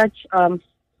very much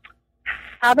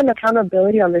have an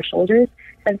accountability on their shoulders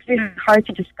that's very hard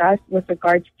to discuss with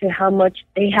regards to how much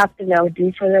they have to now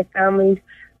do for their families,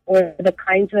 or the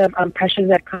kinds of pressures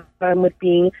that come with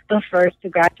being the first to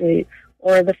graduate,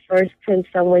 or the first to in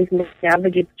some ways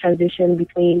navigate the transition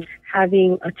between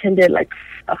having attended like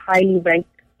a highly ranked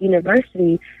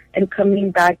university and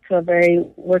coming back to a very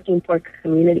working poor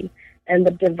community, and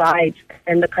the divides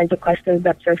and the kinds of questions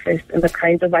that surface and the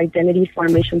kinds of identity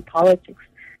formation politics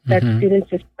that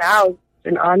students espouse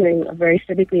in honoring a very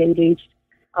civically engaged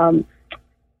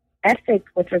ethic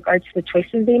with regards to the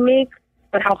choices they make,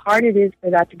 but how hard it is for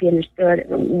that to be understood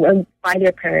by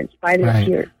their parents, by their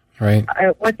peers. Right.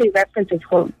 What they reference is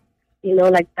home, you know,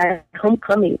 like that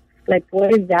homecoming. Like,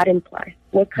 what does that imply?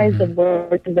 What kinds of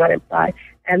work does that imply?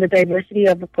 And the diversity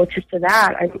of approaches to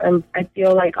that, I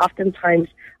feel like oftentimes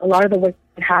a lot of the work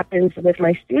that happens with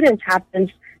my students happens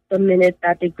the minute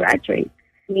that they graduate,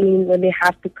 meaning when they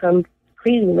have to come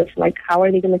clean with, like, how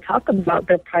are they going to talk about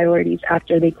their priorities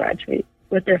after they graduate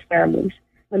with their families,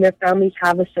 when their families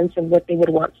have a sense of what they would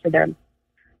want for them,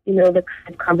 you know, the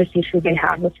kind of conversations they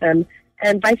have with them,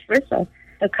 and vice versa,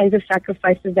 the kinds of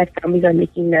sacrifices that families are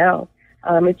making now.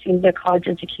 It seems that college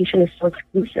education is so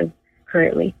exclusive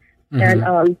currently.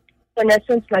 And in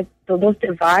essence, like those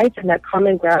divides and that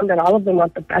common ground that all of them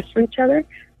want the best for each other,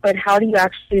 but how do you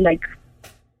actually like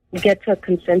get to a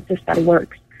consensus that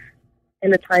works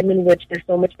in a time in which there's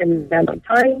so much demand on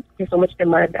time, there's so much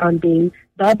demand on being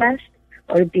the best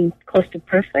or being close to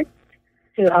perfect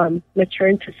to mature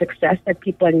into success that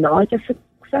people acknowledge as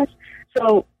success.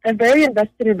 So I'm very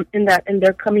invested in that, in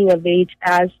their coming of age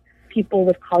as people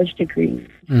with college degrees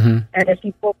and as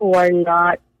people who are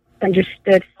not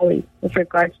understood fully with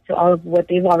regards to all of what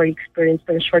they've already experienced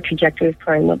in a short trajectory of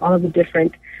time, with all of the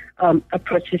different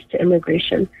approaches to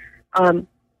immigration that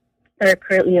are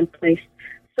currently in place.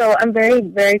 So I'm very,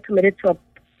 very committed to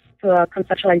a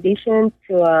conceptualization,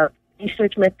 to a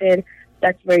research method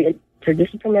that's very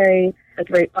interdisciplinary, that's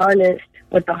very honest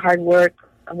with the hard work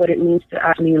of what it means to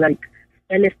actually like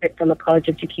benefit from a college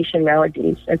education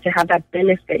nowadays, and to have that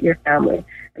benefit your family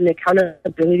and the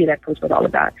accountability that comes with all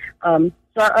of that.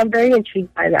 So I'm very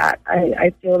intrigued by that.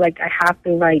 I feel like I have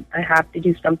to write, I have to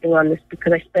do something on this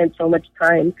because I spent so much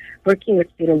time working with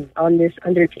students on this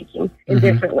undertaking in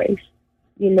different ways.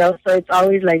 You know, so it's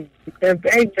always like they're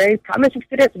very, very promising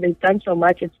students and they've done so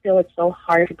much. It's so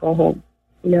hard to go home,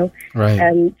 you know? Right.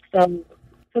 And so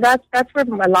that's where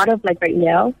a lot of, like, right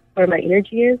now, where my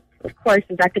energy is. Of course,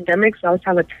 as academics, I always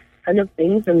have a ton of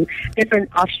things and different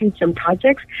offshoots and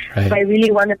projects. Right. But I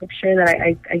really want to make sure that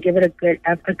I give it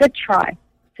a good try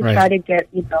to try to get,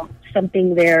 you know,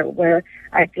 something there where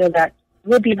I feel that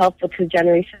will be helpful to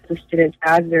generations of students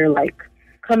as they're, like,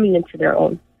 coming into their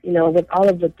own, you know, with all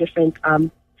of the different,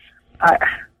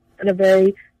 the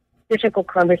very difficult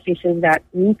conversations that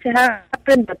need to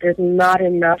happen, but there's not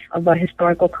enough of a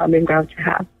historical common ground to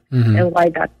have, and why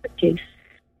that's the case.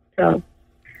 So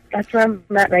that's where I'm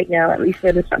at right now, at least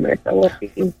for the summer. So we'll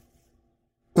see.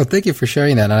 Well, thank you for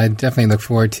sharing that. And I definitely look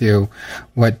forward to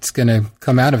what's going to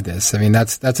come out of this. I mean,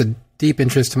 that's a deep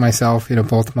interest to myself,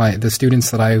 both the students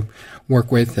that I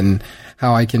work with and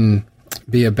how I can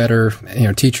be a better,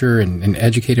 teacher and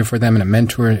educator for them and a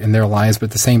mentor in their lives, but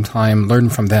at the same time, learn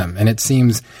from them. And it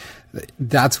seems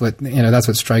that's what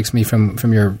strikes me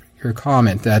from your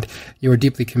comment, that you are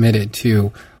deeply committed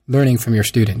to learning from your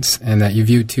students, and that you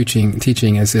view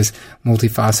teaching as this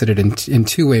multifaceted and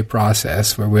two-way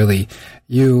process where really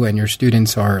you and your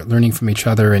students are learning from each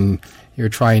other, and you're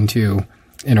trying to,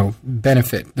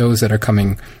 benefit those that are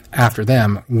coming after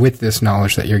them with this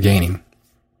knowledge that you're gaining.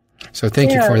 So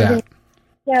thank you for that.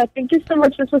 Yeah, thank you so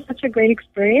much. This was such a great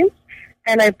experience,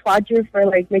 and I applaud you for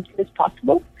making this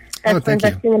possible and for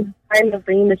investing in the time of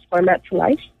bringing this format to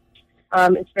life.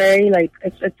 It's very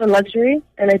it's a luxury,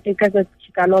 and I think as a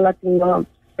Chicano Latino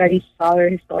studies scholar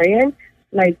historian,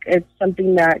 it's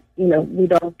something that we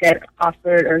don't get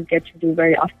offered or get to do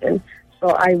very often. So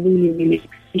I really, really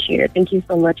appreciate it. Thank you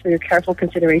so much for your careful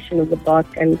consideration of the book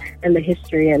and the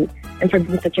history, and for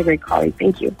being such a great colleague.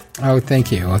 Thank you. Oh,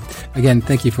 thank you. Again,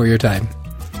 thank you for your time.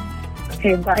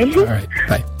 Okay, bye. All right,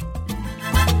 bye.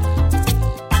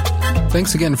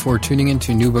 Thanks again for tuning in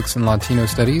to New Books in Latino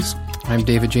Studies. I'm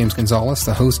David James Gonzalez,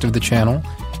 the host of the channel,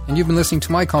 and you've been listening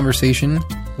to my conversation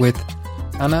with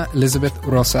Ana Elizabeth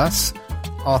Rosas,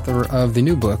 author of the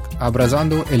new book,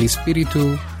 Abrazando el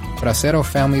Espíritu, Bracero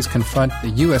Families Confront the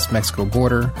U.S.-Mexico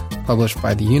Border, published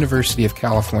by the University of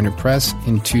California Press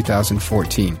in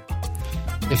 2014.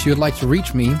 If you would like to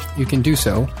reach me, you can do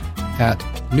so at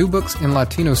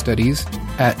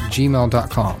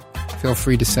newbooksinlatinostudies@gmail.com. Feel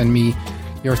free to send me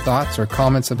your thoughts or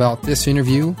comments about this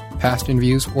interview, past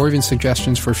interviews, or even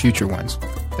suggestions for future ones.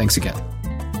 Thanks again.